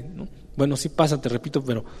 ya vete, ¿no? Bueno, sí pasa, te repito,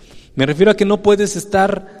 pero me refiero a que no puedes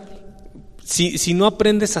estar, si no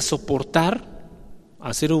aprendes a soportar,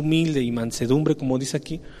 a ser humilde y mansedumbre, como dice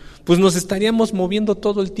aquí, pues nos estaríamos moviendo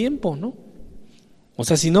todo el tiempo, ¿no? O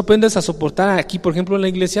sea, si no aprendes a soportar aquí, por ejemplo, en la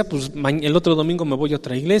iglesia, pues el otro domingo me voy a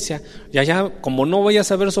otra iglesia, y allá, como no voy a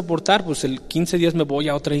saber soportar, pues el 15 días me voy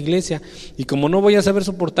a otra iglesia, y como no voy a saber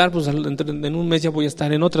soportar, pues en un mes ya voy a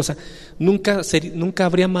estar en otra. O sea, nunca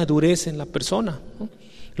habría madurez en la persona, ¿no?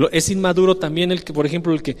 Es inmaduro también el que, por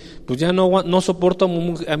ejemplo, pues ya no soporto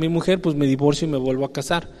a mi mujer, pues me divorcio y me vuelvo a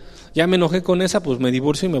casar. Ya me enojé con esa, pues me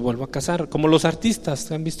divorcio y me vuelvo a casar, como los artistas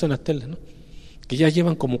que han visto en la tele, ¿no?, que ya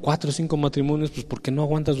llevan como 4 o 5 matrimonios, pues porque no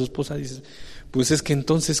aguanta a su esposa. Dices, pues es que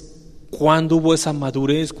entonces, ¿cuándo hubo esa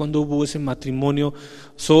madurez? ¿Cuándo hubo ese matrimonio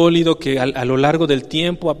sólido que a lo largo del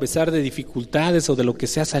tiempo, a pesar de dificultades o de lo que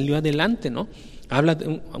sea, salió adelante, ¿no? Habla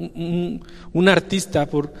de un artista,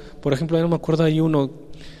 por ejemplo, ya no me acuerdo, hay uno,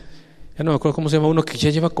 ya no me acuerdo cómo se llama, uno que ya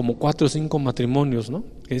lleva como 4 o 5 matrimonios, ¿no?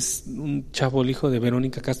 Es un chavo, el hijo de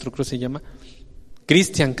Verónica Castro, creo que se llama,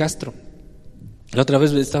 Cristian Castro. La otra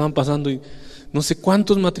vez estaban pasando y no sé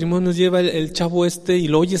cuántos matrimonios lleva el chavo y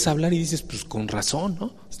lo oyes hablar y dices, pues con razón,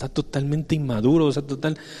 ¿no? Está totalmente inmaduro, o sea,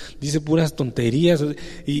 dice puras tonterías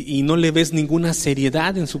y no le ves ninguna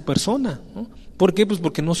seriedad en su persona, ¿no? ¿Por qué? Pues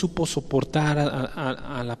porque no supo soportar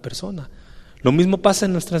a la persona. Lo mismo pasa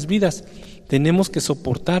en nuestras vidas. Tenemos que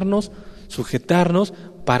soportarnos, sujetarnos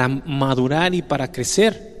para madurar y para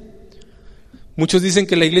crecer. Muchos dicen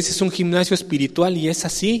que la iglesia es un gimnasio espiritual y es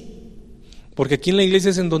así. Porque aquí en la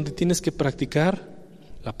iglesia es en donde tienes que practicar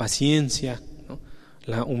la paciencia, ¿no?,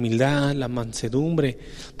 la humildad, la mansedumbre.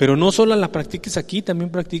 Pero no solo la practiques aquí, también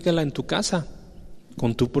practícala en tu casa,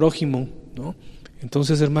 con tu prójimo, ¿no?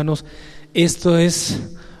 Entonces, hermanos, esto es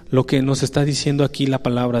lo que nos está diciendo aquí la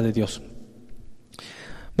palabra de Dios.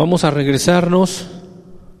 Vamos a regresarnos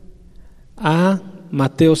a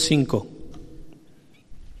Mateo 5.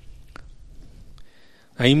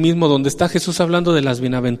 Ahí mismo donde está Jesús hablando de las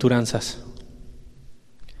bienaventuranzas.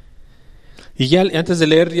 Y ya antes de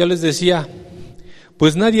leer, yo les decía,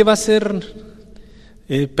 pues nadie va a ser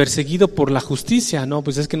perseguido por la justicia, ¿no?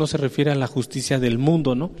 Pues es que no se refiere a la justicia del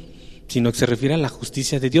mundo, ¿no?, sino que se refiere a la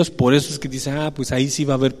justicia de Dios. Por eso es que dice, pues ahí sí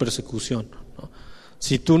va a haber persecución, ¿no?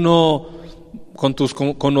 Si tú no, con tus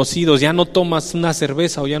conocidos, ya no tomas una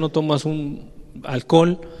cerveza o ya no tomas un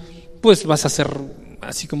alcohol, pues vas a ser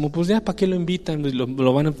así como, pues ya, ¿para qué lo invitan?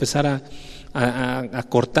 Lo van a empezar a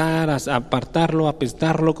cortar, a apartarlo, a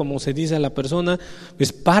apestarlo, como se dice a la persona.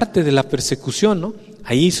 Es parte de la persecución, ¿no?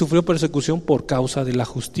 Ahí sufrió persecución por causa de la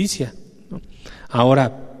justicia, ¿no?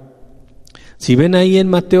 Ahora, si ven ahí en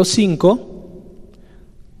Mateo 5,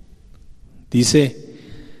 dice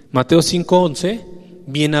Mateo 5:11,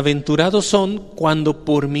 bienaventurados son cuando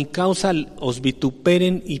por mi causa os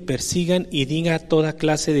vituperen y persigan y digan toda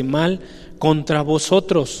clase de mal contra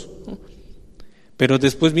vosotros, ¿no? Pero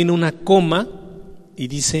después viene una coma y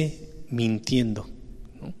dice mintiendo,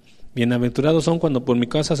 ¿no? Bienaventurados son cuando por mi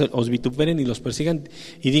causa os vituperen y los persigan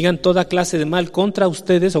y digan toda clase de mal contra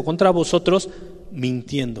ustedes o contra vosotros,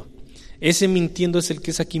 mintiendo. Ese mintiendo es el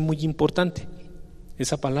que es aquí muy importante,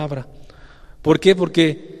 esa palabra. ¿Por qué?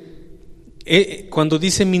 Porque cuando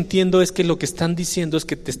dice mintiendo es que lo que están diciendo es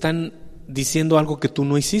que te están diciendo algo que tú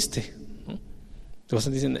no hiciste, ¿no? Te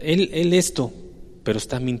están diciendo, él esto, pero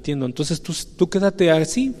está mintiendo. Entonces tú quédate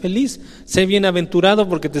así, feliz, sé bienaventurado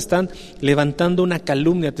porque te están levantando una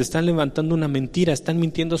calumnia, te están levantando una mentira, están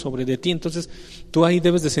mintiendo sobre de ti. Entonces tú ahí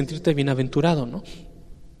debes de sentirte bienaventurado, ¿no?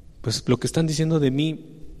 Pues lo que están diciendo de mí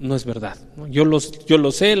no es verdad, ¿no? Yo lo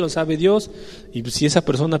sé, lo sabe Dios, y si esa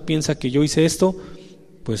persona piensa que yo hice esto,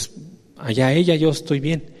 pues allá ella, yo estoy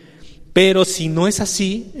bien. Pero si no es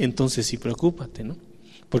así, entonces sí preocúpate, ¿no?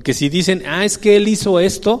 Porque si dicen, es que él hizo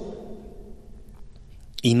esto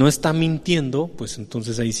y no está mintiendo, pues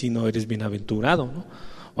entonces ahí sí no eres bienaventurado, ¿no?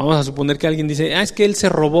 Vamos a suponer que alguien dice, es que él se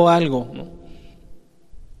robó algo, ¿no?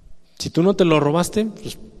 Si tú no te lo robaste,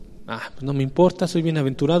 pues no me importa, soy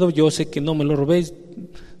bienaventurado, yo sé que no me lo robé,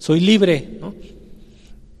 soy libre, ¿no?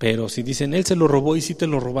 Pero si dicen, él se lo robó y si te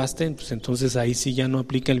lo robaste, pues entonces ahí sí ya no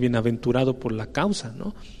aplica el bienaventurado por la causa,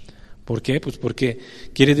 ¿no? ¿Por qué? Pues porque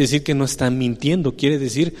quiere decir que no están mintiendo, quiere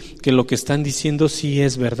decir que lo que están diciendo sí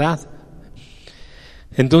es verdad.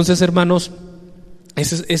 Entonces, hermanos,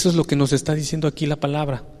 eso es lo que nos está diciendo aquí la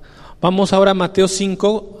palabra. Vamos ahora a Mateo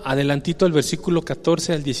 5, adelantito al versículo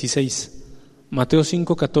 14 al 16. Mateo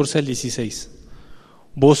 5, 14 al 16.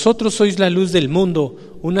 Vosotros sois la luz del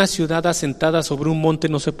mundo. Una ciudad asentada sobre un monte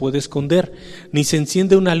no se puede esconder, ni se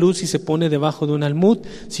enciende una luz y se pone debajo de un almud,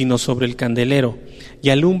 sino sobre el candelero, y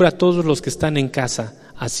alumbra a todos los que están en casa.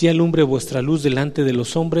 Así alumbre vuestra luz delante de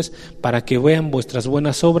los hombres, para que vean vuestras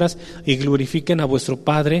buenas obras y glorifiquen a vuestro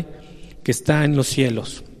Padre que está en los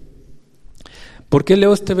cielos. ¿Por qué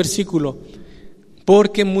leo este versículo?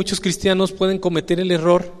 Porque muchos cristianos pueden cometer el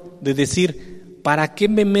error de decir, ¿para qué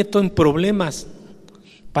me meto en problemas?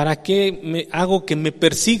 ¿Para qué hago que me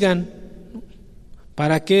persigan?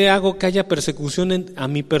 ¿Para qué hago que haya persecución a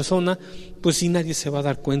mi persona? Pues si nadie se va a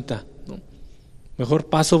dar cuenta, ¿no? Mejor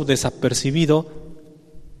paso desapercibido,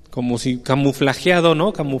 como si camuflajeado,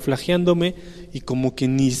 ¿no? Camuflajeándome y como que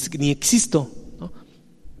ni existo, ¿no?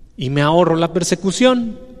 Y me ahorro la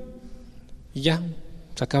persecución y ya,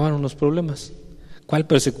 se acabaron los problemas. ¿Cuál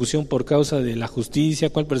persecución por causa de la justicia?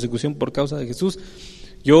 ¿Cuál persecución por causa de Jesús?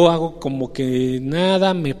 Yo hago como que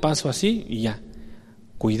nada, me paso así y ya.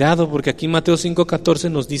 Cuidado, porque aquí Mateo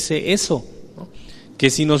 5:14 nos dice eso, ¿no?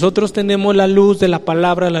 Que si nosotros tenemos la luz de la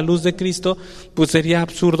palabra, la luz de Cristo, pues sería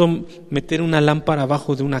absurdo meter una lámpara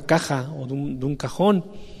abajo de una caja o de un cajón.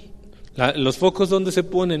 Los focos, ¿dónde se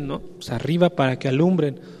ponen, no? Pues arriba para que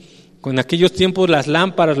alumbren. En aquellos tiempos las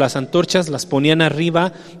lámparas, las antorchas las ponían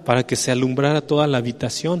arriba para que se alumbrara toda la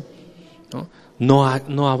habitación, ¿no?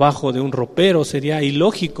 No abajo de un ropero, sería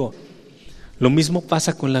ilógico. Lo mismo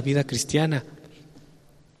pasa con la vida cristiana.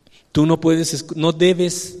 Tú no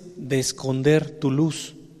debes de esconder tu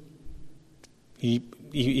luz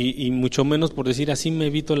y mucho menos por decir así me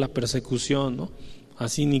evito la persecución, ¿no?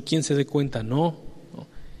 Así ni quien se dé cuenta, no.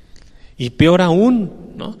 Y peor aún,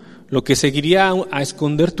 ¿no? Lo que seguiría a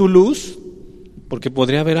esconder tu luz, porque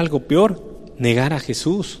podría haber algo peor, negar a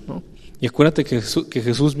Jesús, ¿no? Y acuérdate que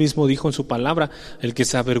Jesús mismo dijo en su palabra, el que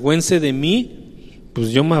se avergüence de mí,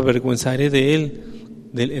 pues yo me avergüenzaré de él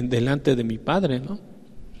delante de mi Padre, ¿no?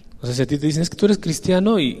 O sea, si a ti te dicen, es que tú eres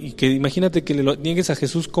cristiano y que imagínate que le niegues a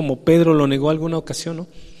Jesús como Pedro lo negó alguna ocasión, ¿no?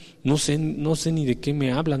 No sé ni de qué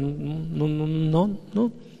me hablan,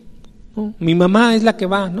 no. Mi mamá es la que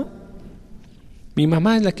va, ¿no? Mi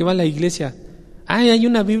mamá es la que va a la iglesia. Hay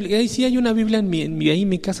una Biblia, sí hay una Biblia ahí en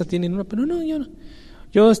mi casa tienen una, pero no, yo no.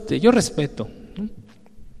 Yo respeto, ¿no?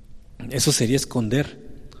 Eso sería esconder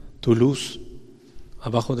tu luz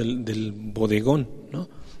abajo del bodegón, ¿no?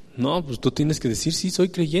 No, pues tú tienes que decir, sí, soy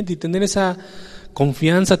creyente y tener esa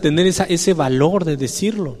confianza, tener ese valor de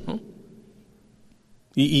decirlo, ¿no?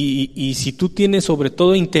 Y si tú tienes sobre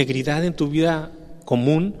todo integridad en tu vida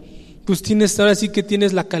común, pues ahora sí que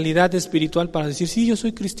tienes la calidad espiritual para decir, sí, yo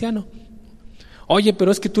soy cristiano. Oye,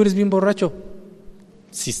 pero es que tú eres bien borracho.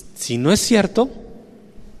 Si no es cierto,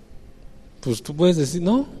 pues tú puedes decir,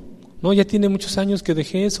 no, ya tiene muchos años que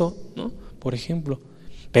dejé eso, ¿no? Por ejemplo.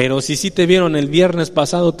 Pero si sí te vieron el viernes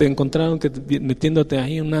pasado, te encontraron metiéndote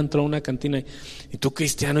ahí en un antro, una cantina, y tú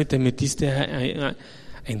cristiano y te metiste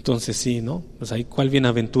entonces sí, ¿no? Pues ahí cuál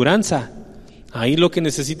bienaventuranza. Ahí lo que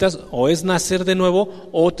necesitas o es nacer de nuevo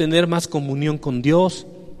o tener más comunión con Dios.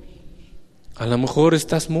 A lo mejor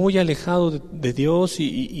estás muy alejado de Dios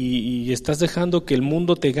y estás dejando que el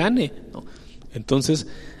mundo te gane, ¿no? Entonces,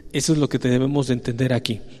 eso es lo que debemos de entender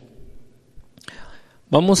aquí.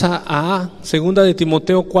 Vamos a Segunda de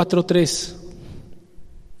Timoteo 4:3.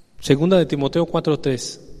 Segunda de Timoteo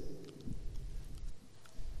 4:3.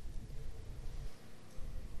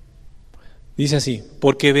 Dice así: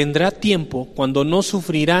 porque vendrá tiempo cuando no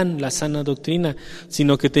sufrirán la sana doctrina,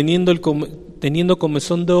 sino que teniendo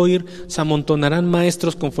comezón de oír, se amontonarán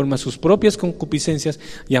maestros conforme a sus propias concupiscencias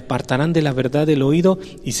y apartarán de la verdad el oído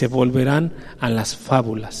y se volverán a las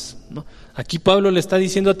fábulas, ¿no? Aquí Pablo le está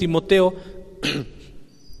diciendo a Timoteo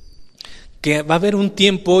que va a haber un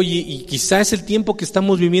tiempo, y quizá es el tiempo que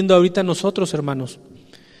estamos viviendo ahorita nosotros, hermanos.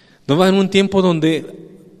 No va a haber un tiempo donde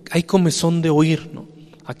hay comezón de oír, ¿no?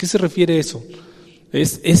 ¿A qué se refiere eso?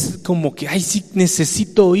 Es como que, sí,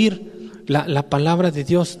 necesito oír la palabra de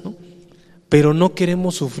Dios, ¿no? Pero no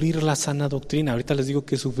queremos sufrir la sana doctrina. Ahorita les digo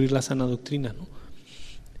que es sufrir la sana doctrina, ¿no?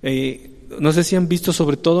 No sé si han visto,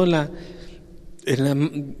 sobre todo en la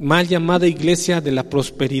mal llamada iglesia de la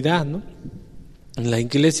prosperidad, ¿no? En la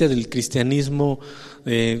iglesia del cristianismo,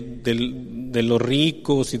 de los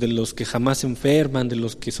ricos y de los que jamás se enferman, de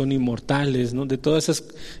los que son inmortales, ¿no? De todas esas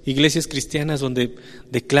iglesias cristianas donde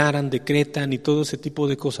declaran, decretan y todo ese tipo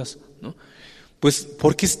de cosas, ¿no? Pues,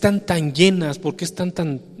 ¿por qué están tan llenas? ¿Por qué están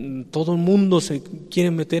todo el mundo se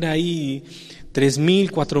quiere meter ahí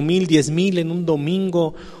 3,000, 4,000, 10,000 en un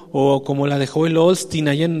domingo? O como la de Joel Osteen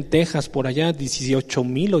allá en Texas, por allá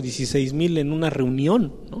 18,000 o 16,000 en una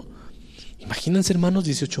reunión, ¿no? Imagínense, hermanos,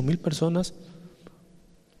 18,000 personas.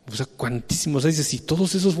 O sea, cuantísimos. Dice, si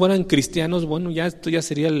todos esos fueran cristianos, bueno, ya esto ya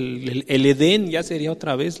sería el Edén, ya sería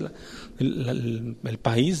otra vez el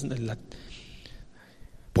país.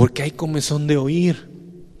 Porque hay comezón de oír.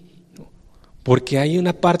 Porque hay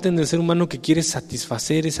una parte en el ser humano que quiere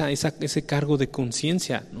satisfacer ese cargo de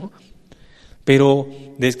conciencia, ¿no? Pero,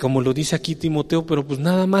 como lo dice aquí Timoteo, pero pues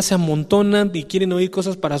nada más se amontonan y quieren oír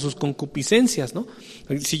cosas para sus concupiscencias, ¿no?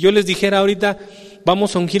 Si yo les dijera ahorita,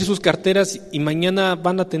 vamos a ungir sus carteras y mañana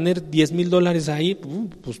van a tener $10,000 ahí,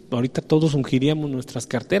 pues ahorita todos ungiríamos nuestras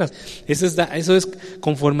carteras. Eso es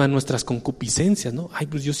conforme a nuestras concupiscencias, ¿no?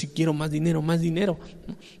 Pues yo sí quiero más dinero,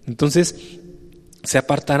 ¿no? Entonces, se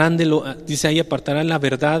apartarán dice ahí, apartarán la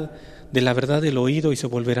verdad del oído y se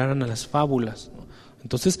volverán a las fábulas, ¿no?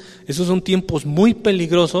 Entonces, esos son tiempos muy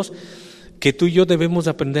peligrosos que tú y yo debemos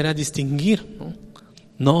aprender a distinguir, ¿no?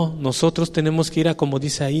 No, nosotros tenemos que ir a, como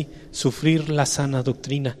dice ahí, sufrir la sana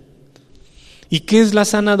doctrina. ¿Y qué es la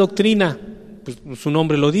sana doctrina? Pues su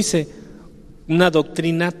nombre lo dice, una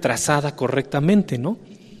doctrina trazada correctamente, ¿no?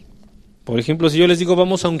 Por ejemplo, si yo les digo,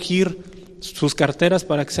 vamos a ungir sus carteras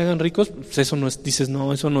para que se hagan ricos, pues eso no es, dices,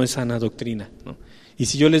 no, eso no es sana doctrina, ¿no? Y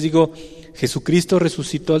si yo les digo, Jesucristo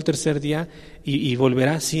resucitó al tercer día y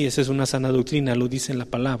volverá, sí, esa es una sana doctrina, lo dice en la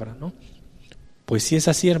palabra, ¿no? Pues sí es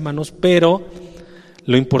así, hermanos, pero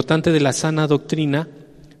lo importante de la sana doctrina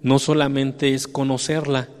no solamente es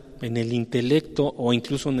conocerla en el intelecto o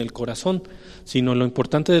incluso en el corazón, sino lo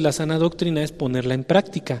importante de la sana doctrina es ponerla en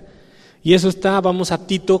práctica. Y eso vamos a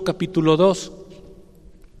Tito capítulo 2,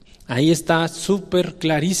 ahí está súper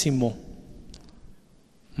clarísimo.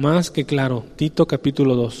 Más que claro, Tito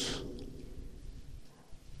capítulo 2.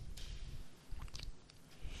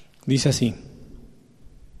 Dice así,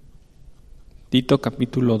 Tito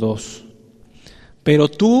capítulo 2. Pero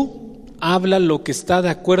tú habla lo que está de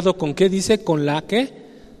acuerdo con ¿qué dice? Con la ¿qué?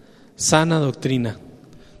 Sana doctrina.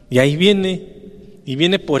 Y ahí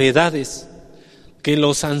viene por edades, que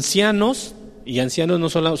los ancianos, y ancianos no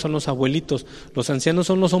son los abuelitos, los ancianos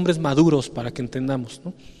son los hombres maduros, para que entendamos,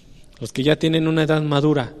 ¿no? Los que ya tienen una edad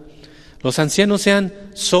madura. Los ancianos sean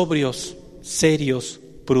sobrios, serios,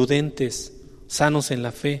 prudentes, sanos en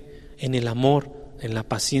la fe, en el amor, en la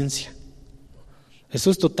paciencia. Eso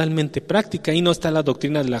es totalmente práctica. Ahí no está la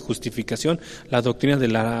doctrina de la justificación, la doctrina de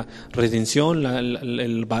la redención,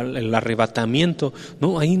 el arrebatamiento.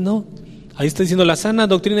 No, ahí no. Ahí está diciendo, la sana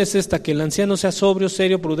doctrina es esta, que el anciano sea sobrio,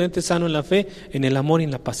 serio, prudente, sano en la fe, en el amor y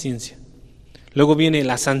en la paciencia. Luego viene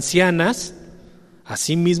las ancianas,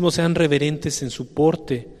 asimismo sean reverentes en su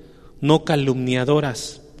porte, no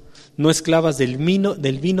calumniadoras, no esclavas del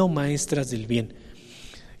vino, maestras del bien.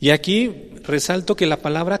 Y aquí resalto que la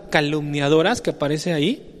palabra calumniadoras que aparece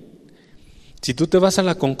ahí, si tú te vas a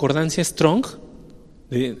la concordancia Strong,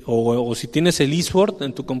 o si tienes el eSword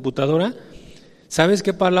en tu computadora, ¿sabes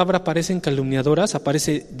qué palabra aparece en calumniadoras?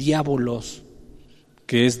 Aparece diabolos,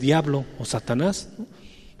 que es diablo o Satanás, ¿no?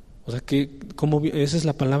 O sea que esa es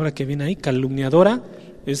la palabra que viene ahí, calumniadora,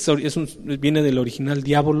 viene del original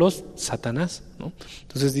diabolos, Satanás, ¿no?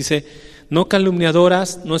 Entonces dice, no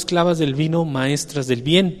calumniadoras, no esclavas del vino, maestras del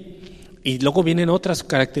bien. Y luego vienen otras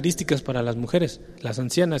características para las mujeres, las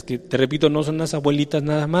ancianas, que te repito, no son las abuelitas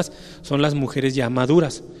nada más, son las mujeres ya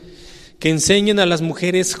maduras, que enseñen a las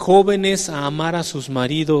mujeres jóvenes a amar a sus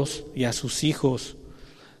maridos y a sus hijos,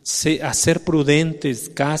 a ser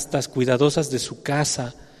prudentes, castas, cuidadosas de su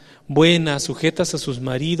casa, buenas, sujetas a sus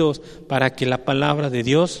maridos, para que la palabra de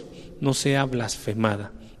Dios no sea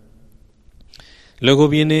blasfemada. Luego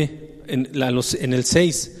viene en el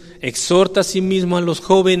 6, exhorta a sí mismo a los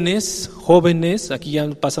jóvenes, aquí ya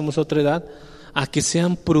pasamos a otra edad, a que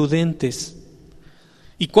sean prudentes.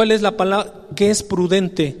 ¿Y cuál es la palabra? ¿Qué es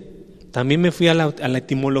prudente? También me fui a la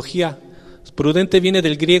etimología. Prudente viene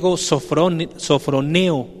del griego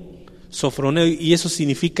sofroneo, y eso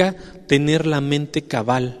significa tener la mente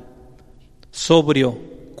cabal, sobrio,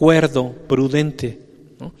 cuerdo, prudente,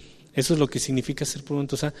 ¿no? Eso es lo que significa ser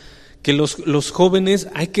prudente. O sea, que los jóvenes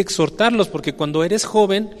hay que exhortarlos, porque cuando eres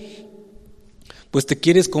joven, pues te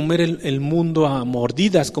quieres comer el mundo a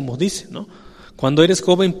mordidas, como dice, ¿no? Cuando eres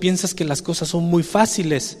joven piensas que las cosas son muy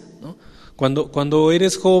fáciles, ¿no? Cuando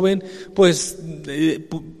eres joven, pues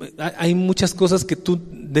hay muchas cosas que tú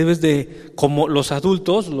debes de, como los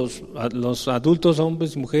adultos, los adultos,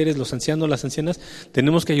 hombres, mujeres, los ancianos, las ancianas,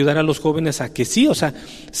 tenemos que ayudar a los jóvenes a que sí, o sea,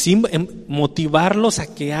 sí, motivarlos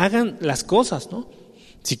a que hagan las cosas, ¿no?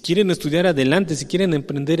 Si quieren estudiar, adelante; si quieren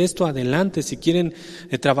emprender esto, adelante; si quieren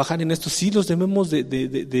trabajar en esto, sí los debemos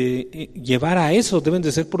de llevar a eso, deben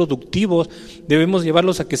de ser productivos, debemos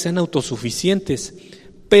llevarlos a que sean autosuficientes.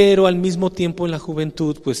 Pero al mismo tiempo en la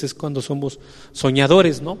juventud, pues es cuando somos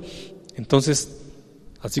soñadores, ¿no? Entonces,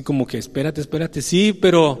 así como que espérate, sí,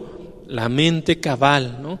 pero la mente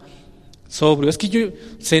cabal, ¿no? Sobrio. Es que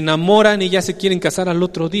se enamoran y ya se quieren casar al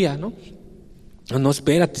otro día, ¿no? No,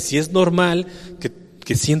 espérate, si es normal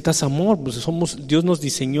que sientas amor, pues Dios nos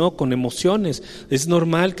diseñó con emociones, es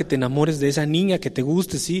normal que te enamores de esa niña, que te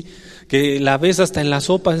guste, sí, que la ves hasta en la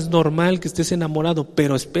sopa, es normal que estés enamorado,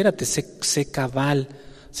 pero espérate, sé cabal,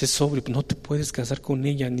 sé sobrio, no te puedes casar con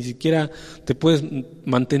ella, ni siquiera te puedes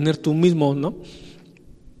mantener tú mismo, ¿no?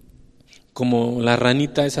 Como esa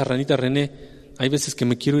ranita René, hay veces que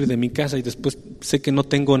me quiero ir de mi casa y después sé que no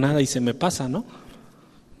tengo nada y se me pasa, ¿no?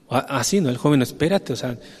 Así, ¿no? El joven, espérate, o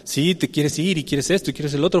sea, sí, te quieres ir y quieres esto y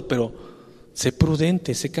quieres el otro, pero sé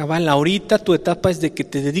prudente, sé cabal. Ahorita tu etapa es de que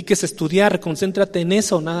te dediques a estudiar, concéntrate en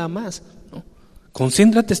eso, nada más, ¿no?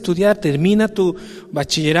 Concéntrate a estudiar, termina tu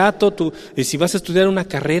bachillerato, si vas a estudiar una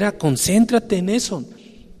carrera, concéntrate en eso.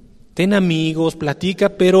 Ten amigos,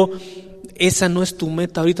 platica, pero esa no es tu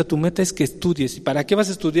meta ahorita, tu meta es que estudies. ¿Y para qué vas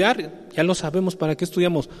a estudiar? Ya lo sabemos, ¿para qué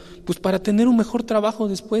estudiamos? Pues para tener un mejor trabajo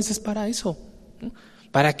después, es para eso, ¿no?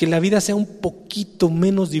 Para que la vida sea un poquito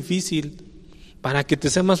menos difícil, para que te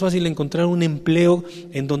sea más fácil encontrar un empleo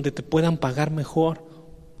en donde te puedan pagar mejor,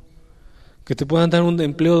 que te puedan dar un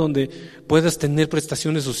empleo donde puedas tener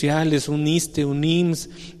prestaciones sociales, un ISSSTE, un IMSS,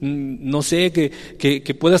 no sé,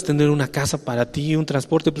 que puedas tener una casa para ti, un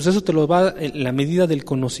transporte. Pues eso te lo va en la medida del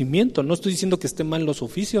conocimiento. No estoy diciendo que estén mal los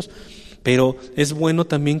oficios, pero es bueno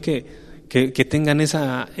también que tengan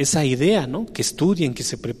esa idea, ¿no? Que estudien, que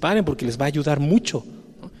se preparen, porque les va a ayudar mucho,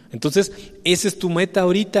 ¿no? Entonces, esa es tu meta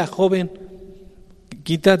ahorita, joven.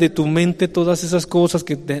 Quita de tu mente todas esas cosas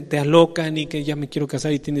que te alocan y que ya me quiero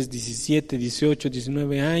casar y tienes 17, 18,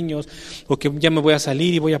 19 años, o que ya me voy a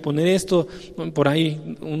salir y voy a poner esto. Por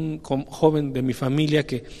ahí un joven de mi familia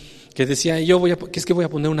que decía, que es que voy a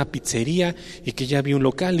poner una pizzería y que ya vi un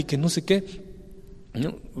local y que no sé qué.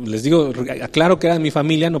 ¿No? Les digo, aclaro que era de mi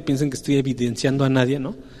familia, no piensen que estoy evidenciando a nadie,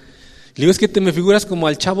 ¿no? Le digo, es que te me figuras como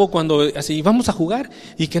al chavo cuando así, vamos a jugar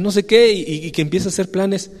y que no sé qué, y que empieza a hacer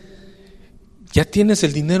planes. ¿Ya tienes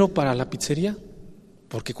el dinero para la pizzería?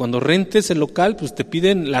 Porque cuando rentes el local, pues te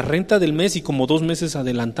piden la renta del mes y como 2 meses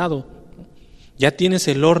adelantado. ¿Ya tienes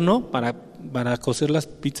el horno para cocer las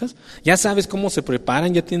pizzas? ¿Ya sabes cómo se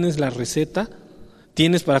preparan? ¿Ya tienes la receta?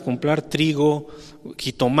 ¿Tienes para comprar trigo,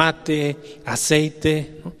 jitomate,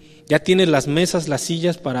 aceite, ¿no? ¿Ya tienes las mesas, las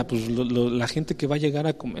sillas para pues, la gente que va a llegar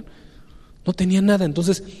a comer? No tenía nada.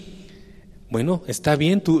 Entonces, bueno, está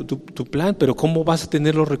bien tu plan, pero ¿cómo vas a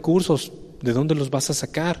tener los recursos? ¿De dónde los vas a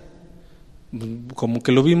sacar? Como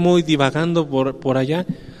que lo vi muy divagando por allá.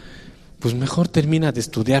 Pues mejor termina de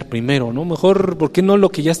estudiar primero, ¿no? Mejor, ¿por qué no lo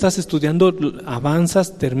que ya estás estudiando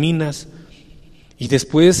avanzas, terminas? Y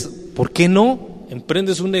después, ¿por qué no?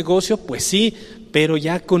 ¿Emprendes un negocio? Pues sí, pero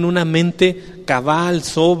ya con una mente cabal,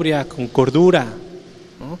 sobria, con cordura,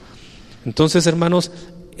 ¿no? Entonces, hermanos,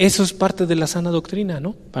 eso es parte de la sana doctrina,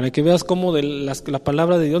 ¿no? Para que veas cómo la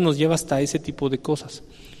palabra de Dios nos lleva hasta ese tipo de cosas.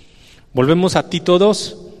 Volvemos a Tito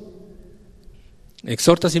 2.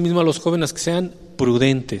 Exhorta a sí mismo a los jóvenes que sean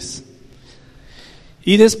prudentes.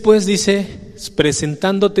 Y después dice,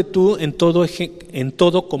 presentándote tú en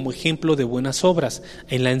todo como ejemplo de buenas obras,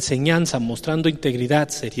 en la enseñanza, mostrando integridad,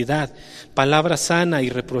 seriedad, palabra sana,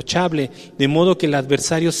 irreprochable, de modo que el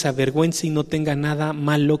adversario se avergüence y no tenga nada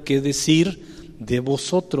malo que decir de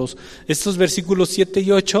vosotros. Estos versículos 7 y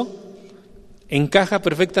 8 encaja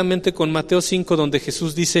perfectamente con Mateo 5, donde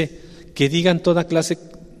Jesús dice que digan toda clase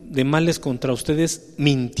de males contra ustedes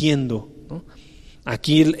mintiendo, ¿no?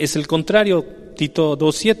 Aquí es el contrario, Tito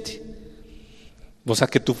 2:7. O sea,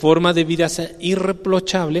 que tu forma de vida sea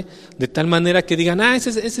irreprochable, de tal manera que digan,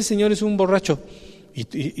 ese señor es un borracho.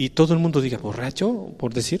 Y todo el mundo diga, ¿borracho?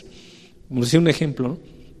 Por decir un ejemplo, ¿no?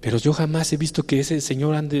 Pero yo jamás he visto que ese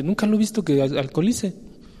señor ande, nunca lo he visto que alcoholice.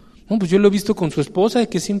 No, pues yo lo he visto con su esposa,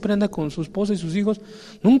 que siempre anda con su esposa y sus hijos.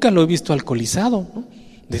 Nunca lo he visto alcoholizado, ¿no?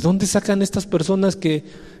 ¿De dónde sacan estas personas que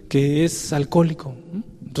es alcohólico? ¿No?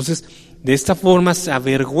 Entonces, de esta forma se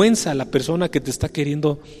avergüenza a la persona que te está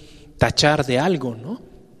queriendo tachar de algo, ¿no?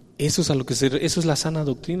 Eso es la sana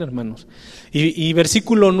doctrina, hermanos. Y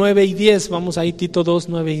versículo 9 y 10, vamos ahí, Tito 2,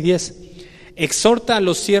 9 y 10. Exhorta a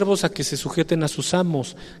los siervos a que se sujeten a sus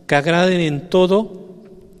amos, que agraden en todo,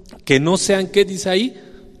 que no sean, ¿qué dice ahí?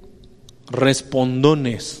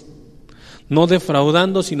 Respondones, no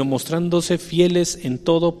defraudando, sino mostrándose fieles en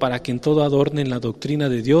todo, para que en todo adornen la doctrina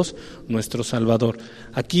de Dios, nuestro Salvador.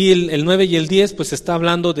 Aquí el 9 y el 10, pues está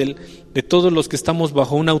hablando de todos los que estamos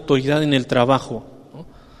bajo una autoridad en el trabajo, ¿no?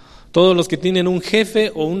 Todos los que tienen un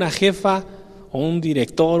jefe o una jefa, o un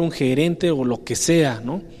director, un gerente, o lo que sea,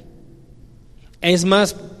 ¿no? Es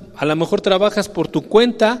más, a lo mejor trabajas por tu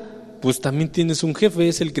cuenta, pues también tienes un jefe,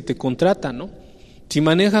 es el que te contrata, ¿no? Si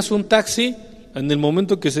manejas un taxi, en el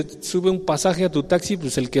momento que se sube un pasaje a tu taxi,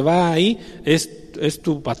 pues el que va ahí es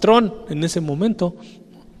tu patrón en ese momento,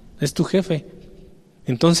 es tu jefe.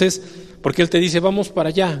 Entonces, porque él te dice, vamos para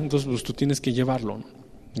allá, entonces pues tú tienes que llevarlo, ¿no?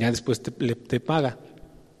 Ya después te paga.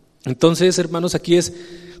 Entonces, hermanos, aquí es,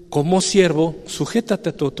 como siervo, sujétate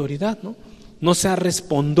a tu autoridad, ¿no? No seas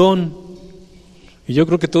respondón. Y yo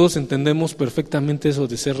creo que todos entendemos perfectamente eso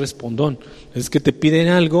de ser respondón. Es que te piden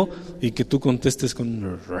algo y que tú contestes con,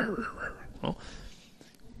 ¿no?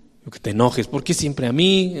 Que te enojes. Porque siempre a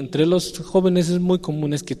mí, entre los jóvenes es muy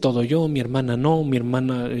común, es que todo yo, mi hermana no, mi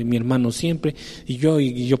hermano siempre, y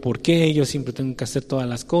yo ¿por qué? Yo siempre tengo que hacer todas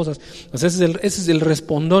las cosas. O sea, ese es el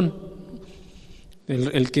respondón.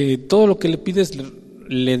 El que todo lo que le pides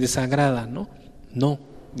le desagrada, ¿no? No,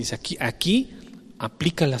 dice aquí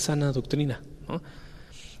aplica la sana doctrina, ¿no?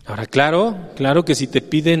 Ahora, claro que si te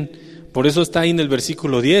piden, por eso está ahí en el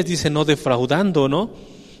versículo 10, dice no defraudando, ¿no?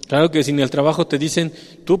 Claro que si en el trabajo te dicen,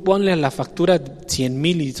 tú ponle a la factura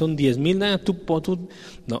 100,000 y son 10,000,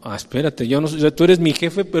 no, espérate, yo no, tú eres mi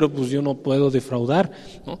jefe, pero pues yo no puedo defraudar,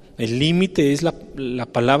 ¿no? El límite es la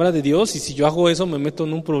palabra de Dios, y si yo hago eso me meto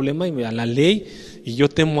en un problema y a la ley, y yo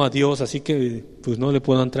temo a Dios, así que pues no le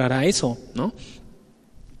puedo entrar a eso, ¿no?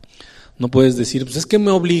 No puedes decir, pues es que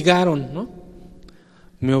me obligaron, ¿no?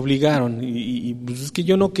 Me obligaron, y pues es que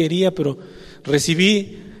yo no quería, pero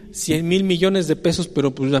recibí 100,000 millones de pesos,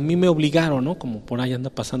 pero pues a mí me obligaron, ¿no? Como por ahí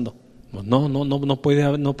anda pasando. Pues no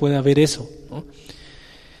puede haber eso, ¿no?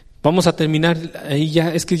 Vamos a terminar ahí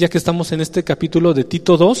ya, es que ya que estamos en este capítulo de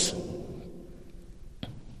Tito 2,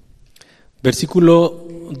 versículo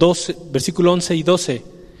 11 y 12.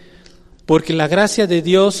 Porque la gracia de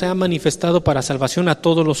Dios se ha manifestado para salvación a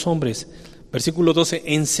todos los hombres. Versículo 12,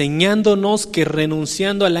 enseñándonos que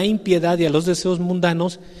renunciando a la impiedad y a los deseos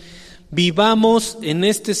mundanos, vivamos en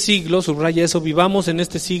este siglo, subraya eso, vivamos en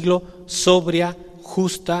este siglo sobria,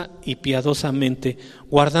 justa y piadosamente,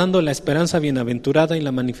 guardando la esperanza bienaventurada y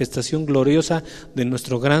la manifestación gloriosa de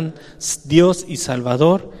nuestro gran Dios y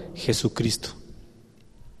Salvador, Jesucristo.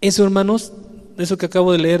 Eso, hermanos, eso que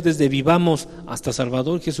acabo de leer, desde vivamos hasta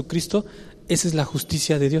Salvador Jesucristo, esa es la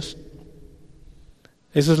justicia de Dios.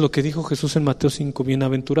 Eso es lo que dijo Jesús en Mateo 5,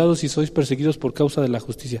 bienaventurados si sois perseguidos por causa de la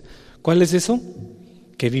justicia. ¿Cuál es eso?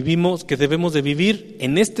 Que debemos de vivir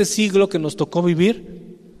en este siglo que nos tocó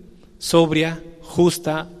vivir, sobria,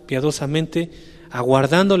 justa, piadosamente,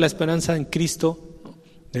 aguardando la esperanza en Cristo, ¿no?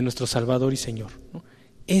 De nuestro Salvador y Señor, ¿no?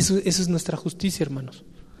 Eso es nuestra justicia, hermanos.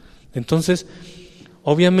 Entonces,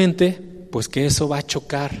 obviamente, pues que eso va a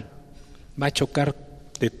chocar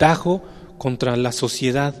de tajo contra la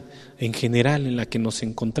sociedad en general en la que nos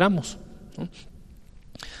encontramos, ¿no?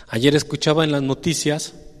 Ayer escuchaba en las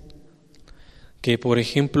noticias que, por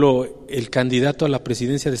ejemplo, el candidato a la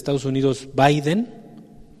presidencia de Estados Unidos, Biden,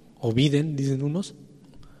 dicen unos,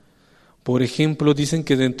 por ejemplo, dicen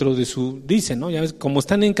que dentro de ¿no? Ya ves, como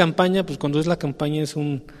están en campaña, pues cuando es la campaña es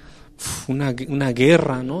una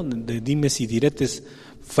guerra, ¿no? De dimes y diretes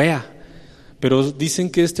fea. Pero dicen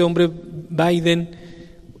que este hombre Biden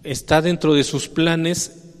está dentro de sus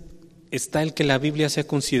planes, está el que la Biblia sea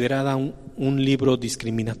considerada un libro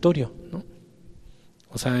discriminatorio, ¿no?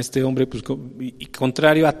 O sea, este hombre, pues, y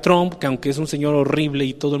contrario a Trump, que aunque es un señor horrible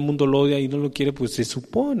y todo el mundo lo odia y no lo quiere, pues se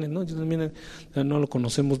supone, ¿no? Yo también no lo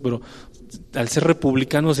conocemos, pero al ser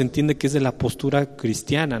republicano se entiende que es de la postura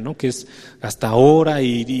cristiana, ¿no? Que es hasta ora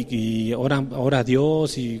y ora a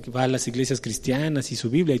Dios y va a las iglesias cristianas y su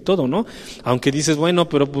Biblia y todo, ¿no? Aunque dices, bueno,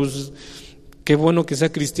 pero pues qué bueno que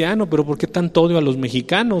sea cristiano, pero ¿por qué tanto odio a los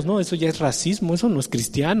mexicanos, no? Eso ya es racismo, eso no es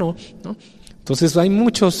cristiano, ¿no? Entonces hay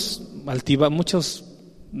muchos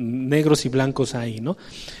negros y blancos ahí, ¿no?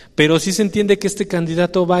 Pero sí se entiende que este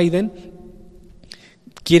candidato Biden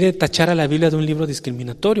quiere tachar a la Biblia de un libro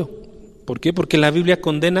discriminatorio. ¿Por qué? Porque la Biblia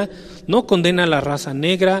no condena a la raza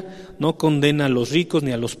negra, no condena a los ricos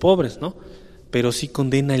ni a los pobres, ¿no? Pero sí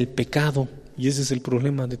condena el pecado, y ese es el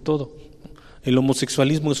problema de todo. El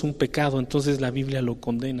homosexualismo es un pecado, entonces la Biblia lo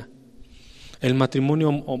condena. El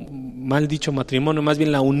matrimonio, o mal dicho matrimonio, más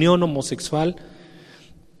bien la unión homosexual,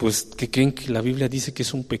 pues que creen que la Biblia dice que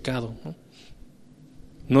es un pecado, ¿no?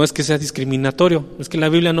 No es que sea discriminatorio, es que la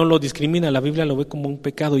Biblia no lo discrimina, la Biblia lo ve como un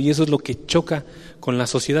pecado y eso es lo que choca con la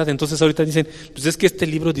sociedad. Entonces ahorita dicen, pues es que este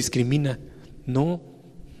libro discrimina. No,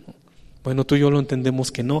 bueno, tú y yo lo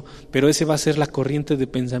entendemos que no, pero ese va a ser la corriente de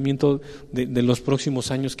pensamiento de los próximos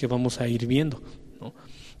años que vamos a ir viendo, ¿no?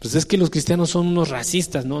 Pues es que los cristianos son unos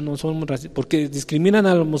racistas, no son racistas, porque discriminan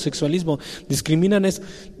al homosexualismo, discriminan es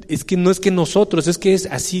que no es que nosotros, es que es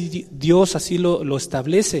así, Dios así lo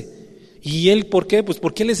establece. ¿Y Él por qué? Pues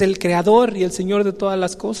porque Él es el creador y el Señor de todas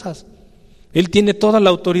las cosas. Él tiene toda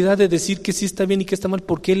la autoridad de decir que sí está bien y que está mal,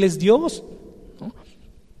 porque Él es Dios, ¿no?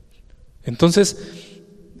 Entonces,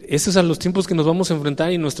 esos son los tiempos que nos vamos a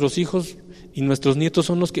enfrentar y nuestros hijos y nuestros nietos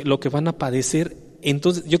son lo que van a padecer.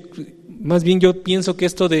 Entonces, yo pienso que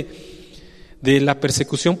esto de la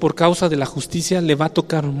persecución por causa de la justicia le va a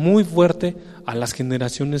tocar muy fuerte a las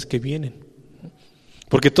generaciones que vienen.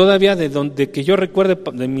 Porque todavía de que yo recuerde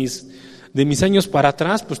de mis años para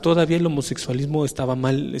atrás, pues todavía el homosexualismo estaba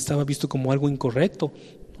mal, estaba visto como algo incorrecto,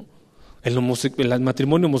 ¿no? El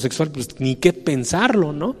matrimonio homosexual, pues ni qué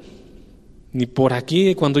pensarlo, ¿no? Ni por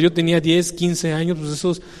aquí, cuando yo tenía 10, 15 años,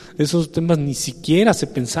 pues esos temas ni siquiera se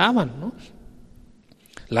pensaban, ¿no?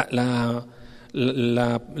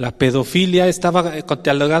 La pedofilia estaba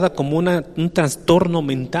catalogada como un trastorno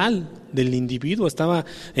mental del individuo, estaba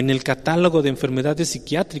en el catálogo de enfermedades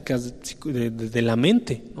psiquiátricas de la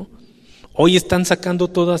mente, ¿no? Hoy están sacando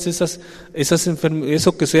todas esas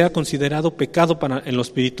eso que sea considerado pecado en lo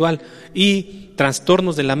espiritual y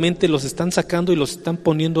trastornos de la mente los están sacando y los están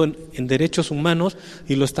poniendo en derechos humanos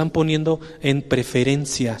y lo están poniendo en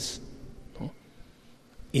preferencias, ¿no?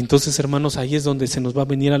 Y entonces, hermanos, ahí es donde se nos va a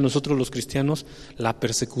venir a nosotros los cristianos la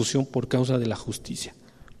persecución por causa de la justicia.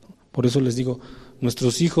 Por eso les digo,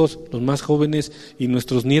 nuestros hijos, los más jóvenes y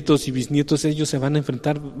nuestros nietos y bisnietos, ellos se van a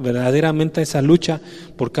enfrentar verdaderamente a esa lucha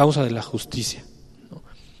por causa de la justicia, ¿no?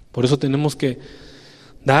 Por eso tenemos que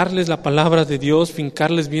darles la palabra de Dios,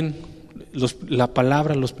 fincarles bien la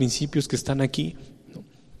palabra, los principios que están aquí, ¿no?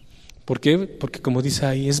 ¿Por qué? Porque como dice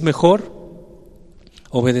ahí, es mejor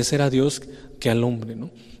obedecer a Dios que al hombre, ¿no?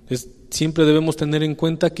 Siempre debemos tener en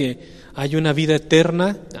cuenta que hay una vida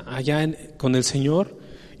eterna allá con el Señor.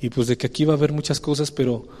 Y pues de que aquí va a haber muchas cosas,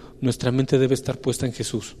 pero nuestra mente debe estar puesta en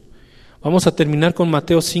Jesús. Vamos a terminar con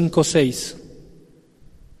Mateo 5:6.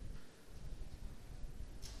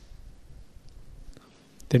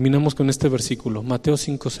 Terminamos con este versículo, Mateo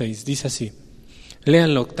 5:6. Dice así,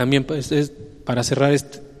 léanlo también es para cerrar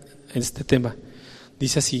este tema.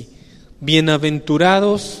 Dice así,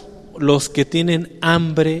 bienaventurados los que tienen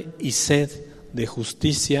hambre y sed de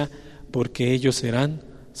justicia, porque ellos serán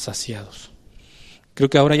saciados. Creo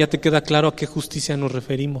que ahora ya te queda claro a qué justicia nos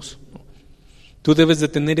referimos. Tú debes de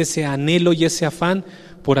tener ese anhelo y ese afán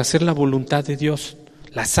por hacer la voluntad de Dios.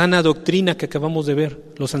 La sana doctrina que acabamos de ver,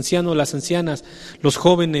 los ancianos, las ancianas, los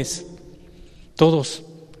jóvenes, todos,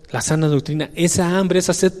 la sana doctrina, esa hambre,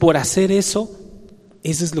 esa sed por hacer eso,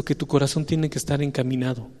 eso es lo que tu corazón tiene que estar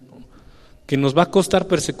encaminado. Que nos va a costar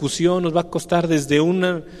persecución, nos va a costar desde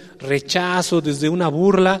un rechazo, desde una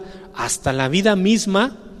burla, hasta la vida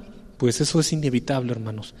misma. Pues eso es inevitable,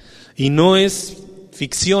 hermanos. Y no es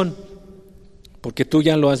ficción, porque tú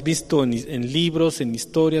ya lo has visto en libros, en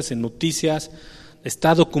historias, en noticias,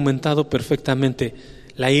 está documentado perfectamente.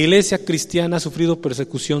 La iglesia cristiana ha sufrido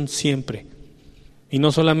persecución siempre. Y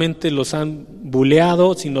no solamente los han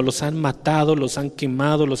buleado, sino los han matado, los han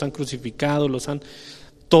quemado, los han crucificado,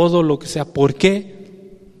 todo lo que sea. ¿Por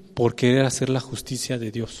qué? Por querer hacer la justicia de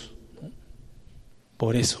Dios.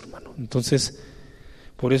 Por eso, hermano. Entonces,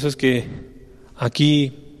 por eso es que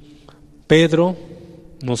aquí Pedro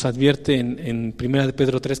nos advierte en 1 de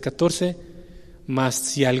Pedro 3:14,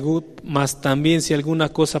 mas también si alguna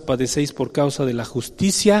cosa padecéis por causa de la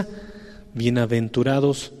justicia,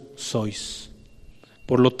 bienaventurados sois.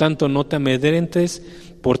 Por lo tanto, no te amedrentes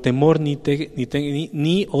por temor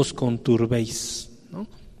ni os conturbéis, ¿no?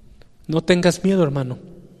 No tengas miedo, hermano.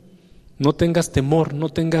 No tengas temor, no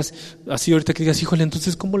tengas así ahorita que digas, híjole,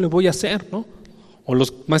 entonces ¿cómo le voy a hacer, no? O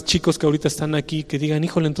los más chicos que ahorita están aquí que digan,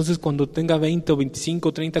 híjole, entonces cuando tenga 20 o 25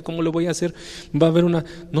 o 30, ¿cómo le voy a hacer? Va a haber una...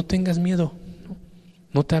 No tengas miedo, ¿no?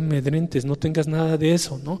 No te amedrentes, no tengas nada de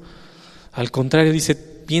eso, ¿no? Al contrario, dice,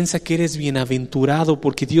 piensa que eres bienaventurado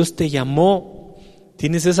porque Dios te llamó,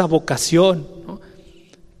 tienes esa vocación, ¿no?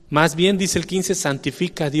 Más bien, dice el 15,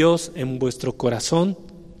 santifica a Dios en vuestro corazón.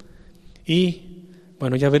 Y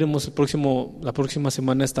bueno, ya veremos la próxima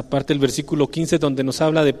semana esta parte, el versículo 15, donde nos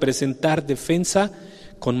habla de presentar defensa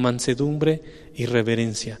con mansedumbre y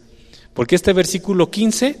reverencia. Porque este versículo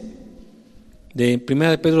 15 de 1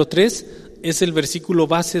 de Pedro 3 es el versículo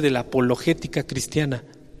base de la apologética cristiana.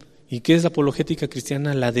 ¿Y qué es la apologética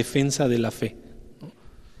cristiana? La defensa de la fe, ¿no?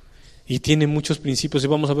 Y tiene muchos principios y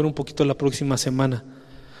vamos a ver un poquito la próxima semana.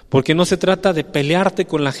 Porque no se trata de pelearte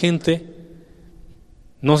con la gente,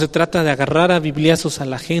 no se trata de agarrar a bibliazos a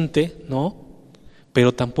la gente, ¿no?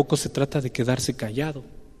 Pero tampoco se trata de quedarse callado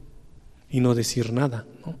y no decir nada,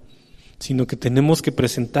 ¿no? Sino que tenemos que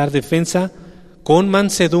presentar defensa con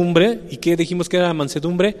mansedumbre. ¿Y qué dijimos que era la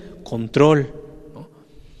mansedumbre? Control, ¿no?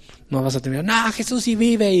 No vas a tener, no, Jesús sí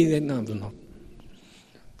vive, y no, no.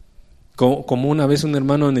 Como una vez un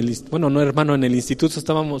hermano en el instituto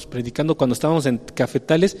estábamos predicando cuando estábamos en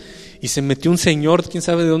cafetales y se metió un señor, quién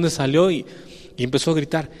sabe de dónde salió, y empezó a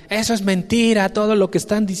gritar, eso es mentira, todo lo que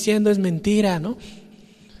están diciendo es mentira, ¿no?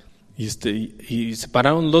 Y se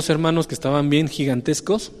pararon dos hermanos que estaban bien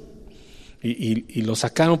gigantescos y los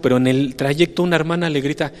sacaron, pero en el trayecto una hermana le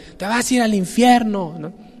grita, te vas a ir al infierno,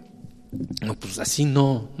 ¿no? No, pues así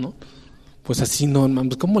no, ¿no? Pues así no,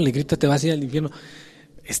 hermano, ¿cómo le grita te vas a ir al infierno?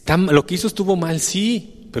 Lo que hizo estuvo mal,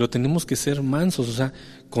 sí, pero tenemos que ser mansos, o sea,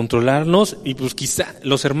 controlarnos. Y pues quizá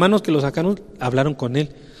los hermanos que lo sacaron hablaron con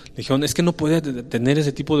él. Le dijeron, es que no puede tener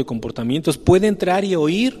ese tipo de comportamientos, puede entrar y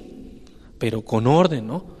oír, pero con orden,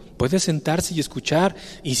 ¿no? Puede sentarse y escuchar,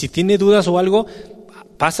 y si tiene dudas o algo,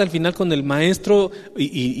 pasa al final con el maestro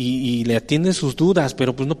y le atiende sus dudas,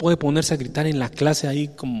 pero pues no puede ponerse a gritar en la clase ahí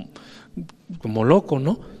como loco,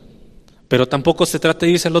 ¿no? Pero tampoco se trata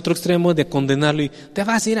de irse al otro extremo, de condenarlo y te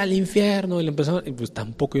vas a ir al infierno. Y pues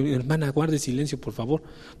tampoco, hermana, guarde silencio, por favor,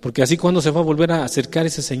 porque así cuando se va a volver a acercar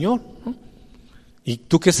ese señor, ¿no? ¿Y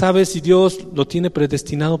tú qué sabes si Dios lo tiene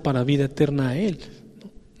predestinado para vida eterna a él?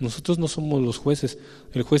 Nosotros no somos los jueces,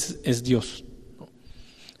 el juez es Dios, ¿no?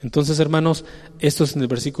 Entonces, hermanos, esto es en el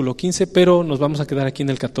versículo 15, pero nos vamos a quedar aquí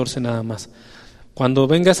en el 14 nada más. Cuando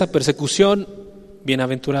venga esa persecución,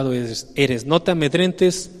 bienaventurado eres. No te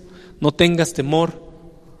amedrentes, no tengas temor,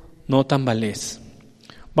 no tambalees.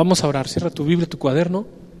 Vamos a orar, cierra tu Biblia, tu cuaderno.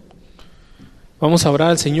 Vamos a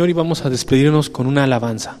orar al Señor y vamos a despedirnos con una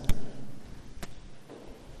alabanza.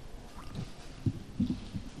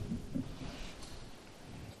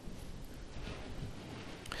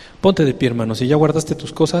 Ponte de pie, hermano. Si ya guardaste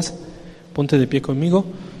tus cosas, ponte de pie conmigo.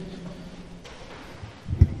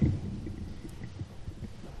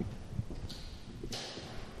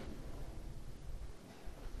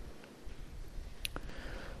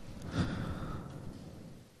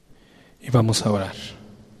 Y vamos a orar.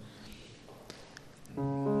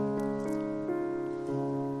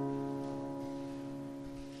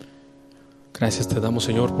 Gracias te damos,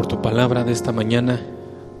 Señor, por tu palabra de esta mañana,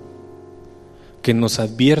 que nos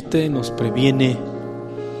advierte, nos previene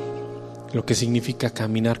lo que significa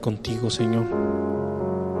caminar contigo, Señor.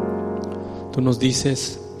 Tú nos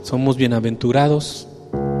dices, somos bienaventurados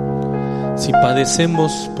si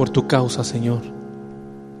padecemos por tu causa, Señor.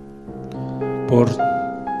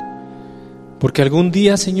 Porque algún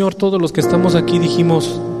día, Señor, todos los que estamos aquí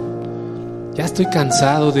dijimos, ya estoy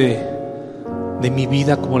cansado de mi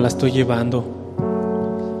vida como la estoy llevando.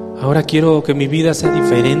 Ahora quiero que mi vida sea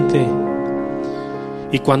diferente.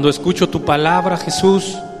 Y cuando escucho tu palabra,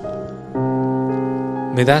 Jesús,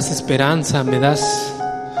 me das esperanza, me das,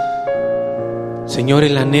 Señor,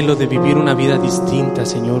 el anhelo de vivir una vida distinta,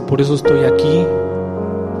 Señor. Por eso estoy aquí.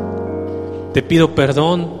 Te pido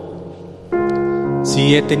perdón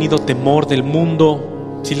si he tenido temor del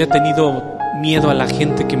mundo, si le he tenido miedo a la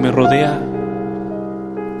gente que me rodea,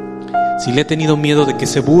 si le he tenido miedo de que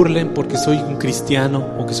se burlen porque soy un cristiano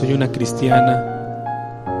o que soy una cristiana.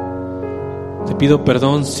 Te pido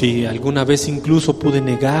perdón si alguna vez incluso pude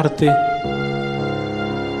negarte,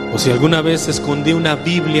 o si alguna vez escondí una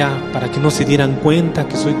Biblia para que no se dieran cuenta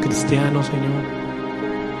que soy cristiano, Señor.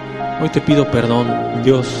 Hoy te pido perdón,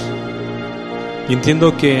 Dios, y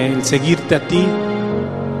entiendo que el seguirte a ti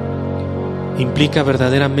implica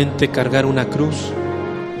verdaderamente cargar una cruz,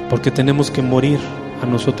 porque tenemos que morir a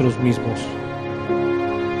nosotros mismos.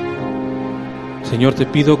 Señor, te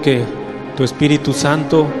pido que tu Espíritu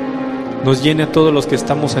Santo nos llene a todos los que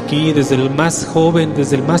estamos aquí, desde el más joven,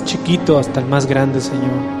 desde el más chiquito hasta el más grande,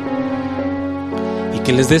 Señor, y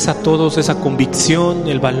que les des a todos esa convicción,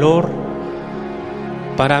 el valor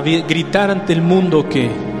para gritar ante el mundo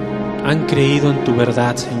que han creído en tu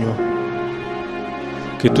verdad, Señor.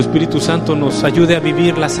 Que tu Espíritu Santo nos ayude a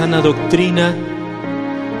vivir la sana doctrina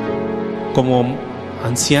como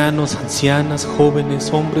ancianos, ancianas,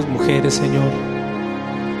 jóvenes, hombres, mujeres, Señor.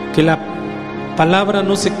 Que la palabra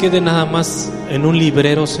no se quede nada más en un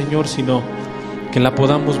librero, Señor, sino que la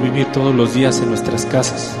podamos vivir todos los días en nuestras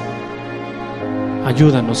casas.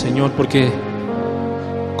 Ayúdanos, Señor, porque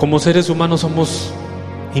como seres humanos somos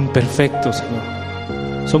imperfectos, Señor.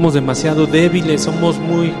 Somos demasiado débiles, somos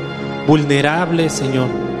muy vulnerables, Señor.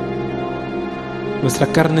 Nuestra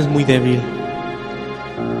carne es muy débil.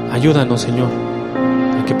 Ayúdanos, Señor,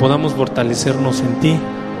 a que podamos fortalecernos en ti,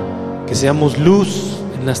 que seamos luz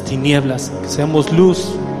en las tinieblas, que seamos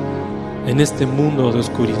luz en este mundo de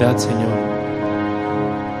oscuridad, Señor.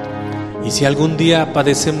 Y si algún día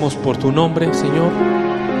padecemos por tu nombre, Señor,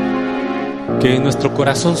 que nuestro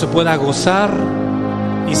corazón se pueda gozar,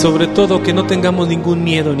 y sobre todo que no tengamos ningún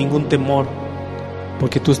miedo, ningún temor,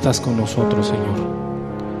 porque tú estás con nosotros, Señor.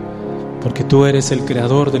 Porque tú eres el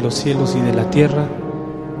creador de los cielos y de la tierra,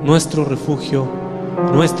 nuestro refugio,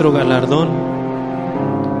 nuestro galardón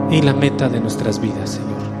y la meta de nuestras vidas,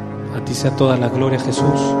 Señor. A ti sea toda la gloria,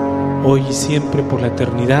 Jesús, hoy y siempre por la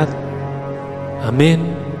eternidad.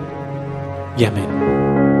 Amén y amén.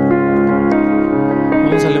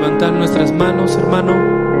 Vamos a levantar nuestras manos,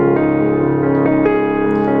 hermano.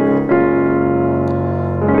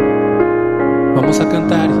 Vamos a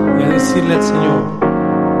cantar y a decirle al Señor: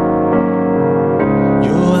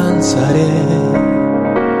 yo alzaré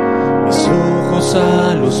mis ojos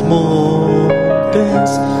a los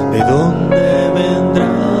montes, ¿de dónde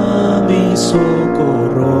vendrá mi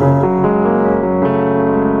socorro?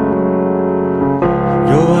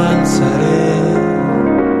 Yo alzaré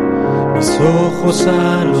mis ojos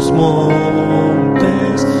a los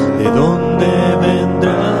montes, ¿de dónde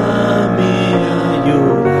vendrá mi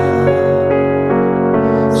ayuda?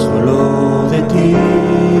 Solo de ti.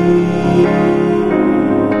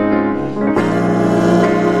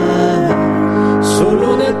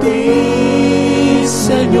 Solo de ti,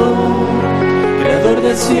 Señor, creador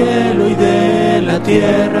del cielo y de la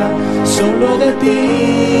tierra. Solo de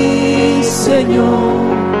ti, Señor,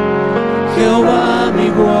 Jehová mi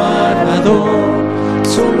guardador.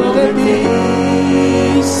 Solo de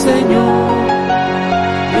ti, Señor,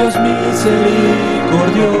 Dios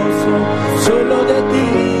misericordioso. Solo de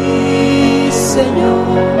ti,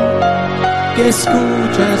 Señor, que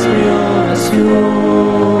escuchas mi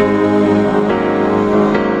oración.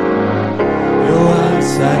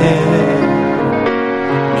 Alzaré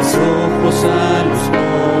mis ojos a los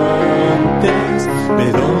montes, ¿de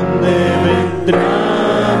dónde vendrá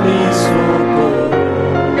mi socorro?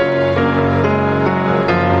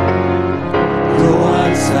 Yo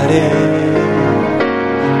alzaré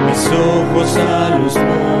mis ojos a los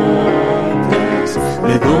montes,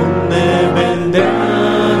 ¿de dónde vendrá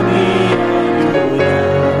mi ayuda?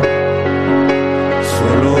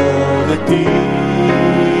 Solo de ti.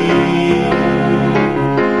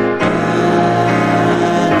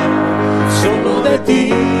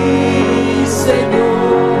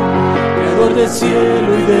 Del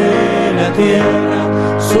cielo y de la tierra,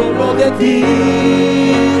 solo de ti,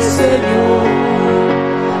 Señor,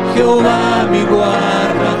 Jehová mi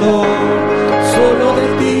guardador. Solo de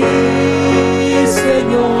ti,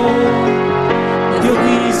 Señor, Dios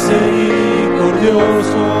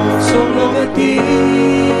misericordioso. Solo de ti,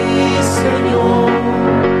 Señor,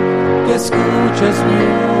 que escuchas mi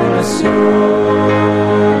oración.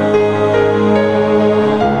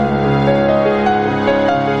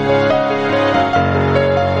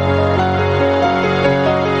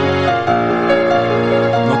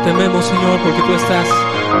 Tememos, Señor, porque tú estás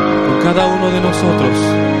con cada uno de nosotros.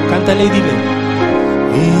 Cántale y dile: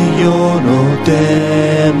 y yo no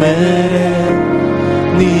temeré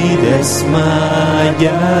ni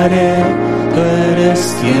desmayaré, tú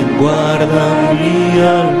eres quien guarda mi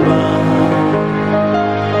alma.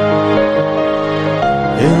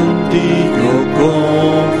 En ti yo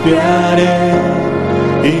confiaré,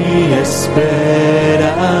 y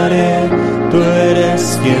esperaré, tú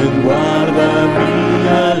eres quien guarda mi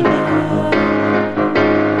alma.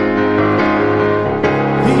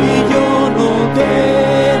 Y yo no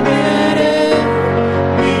temeré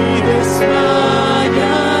ni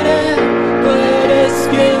desmayaré, tú eres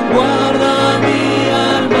quien guarda mi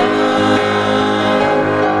alma.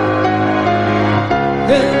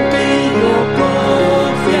 En ti yo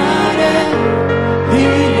confiaré y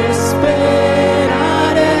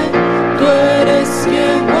esperaré, tú eres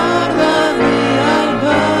quien guarda mi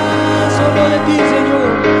alma. Solo de ti,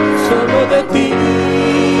 Señor, solo de ti,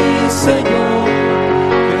 Señor,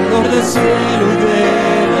 Creador del cielo y de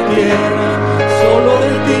la tierra. Solo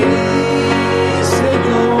de ti,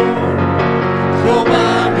 Señor, Jehová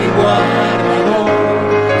mi guardador.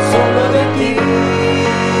 Solo de ti,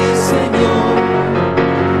 Señor,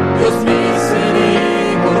 Dios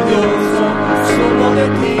misericordioso. Solo de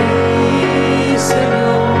ti,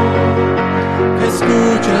 Señor,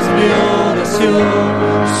 escuchas mi oración.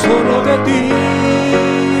 Solo de ti,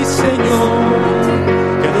 Señor,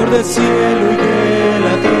 Creador del cielo y de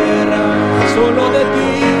la tierra. Solo de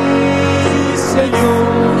ti,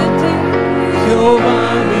 Señor, Jehová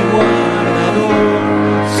mi guardador.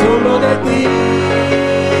 Solo de ti,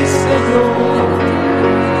 Señor,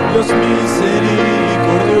 Dios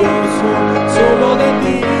misericordioso. Solo de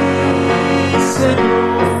ti,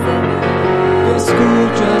 Señor,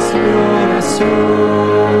 escuchas mi oración.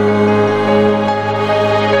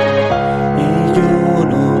 Y yo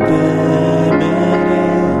no temeré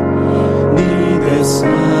ni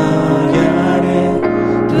desmayaré,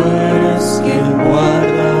 tú eres quien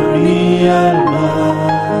guarda mi alma.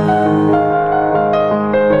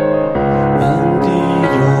 En ti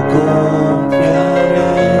yo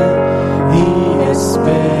confiaré y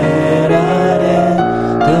esperaré,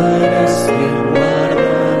 tú eres quien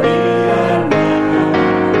guarda mi alma.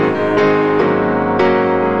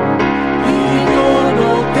 Y yo no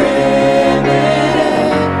temeré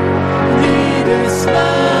ni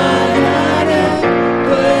desmayaré,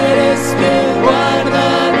 tú eres quien guarda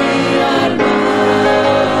mi alma.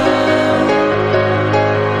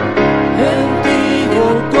 En ti yo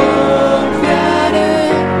confiaré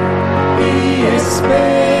y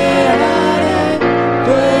esperaré,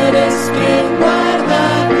 tú eres quien guarda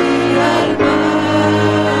mi alma.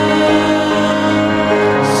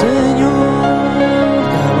 Señor,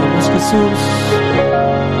 te amamos, Jesús.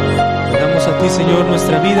 Te damos a ti, Señor,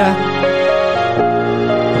 nuestra vida,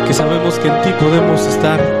 porque sabemos que en ti podemos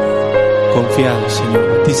estar confiados, Señor.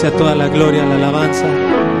 A ti sea toda la gloria, la alabanza,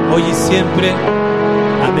 hoy y siempre.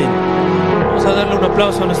 Amén. Vamos a darle un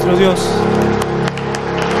aplauso a nuestro Dios.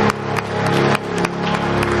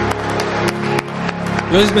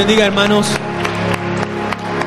 Dios les bendiga, hermanos.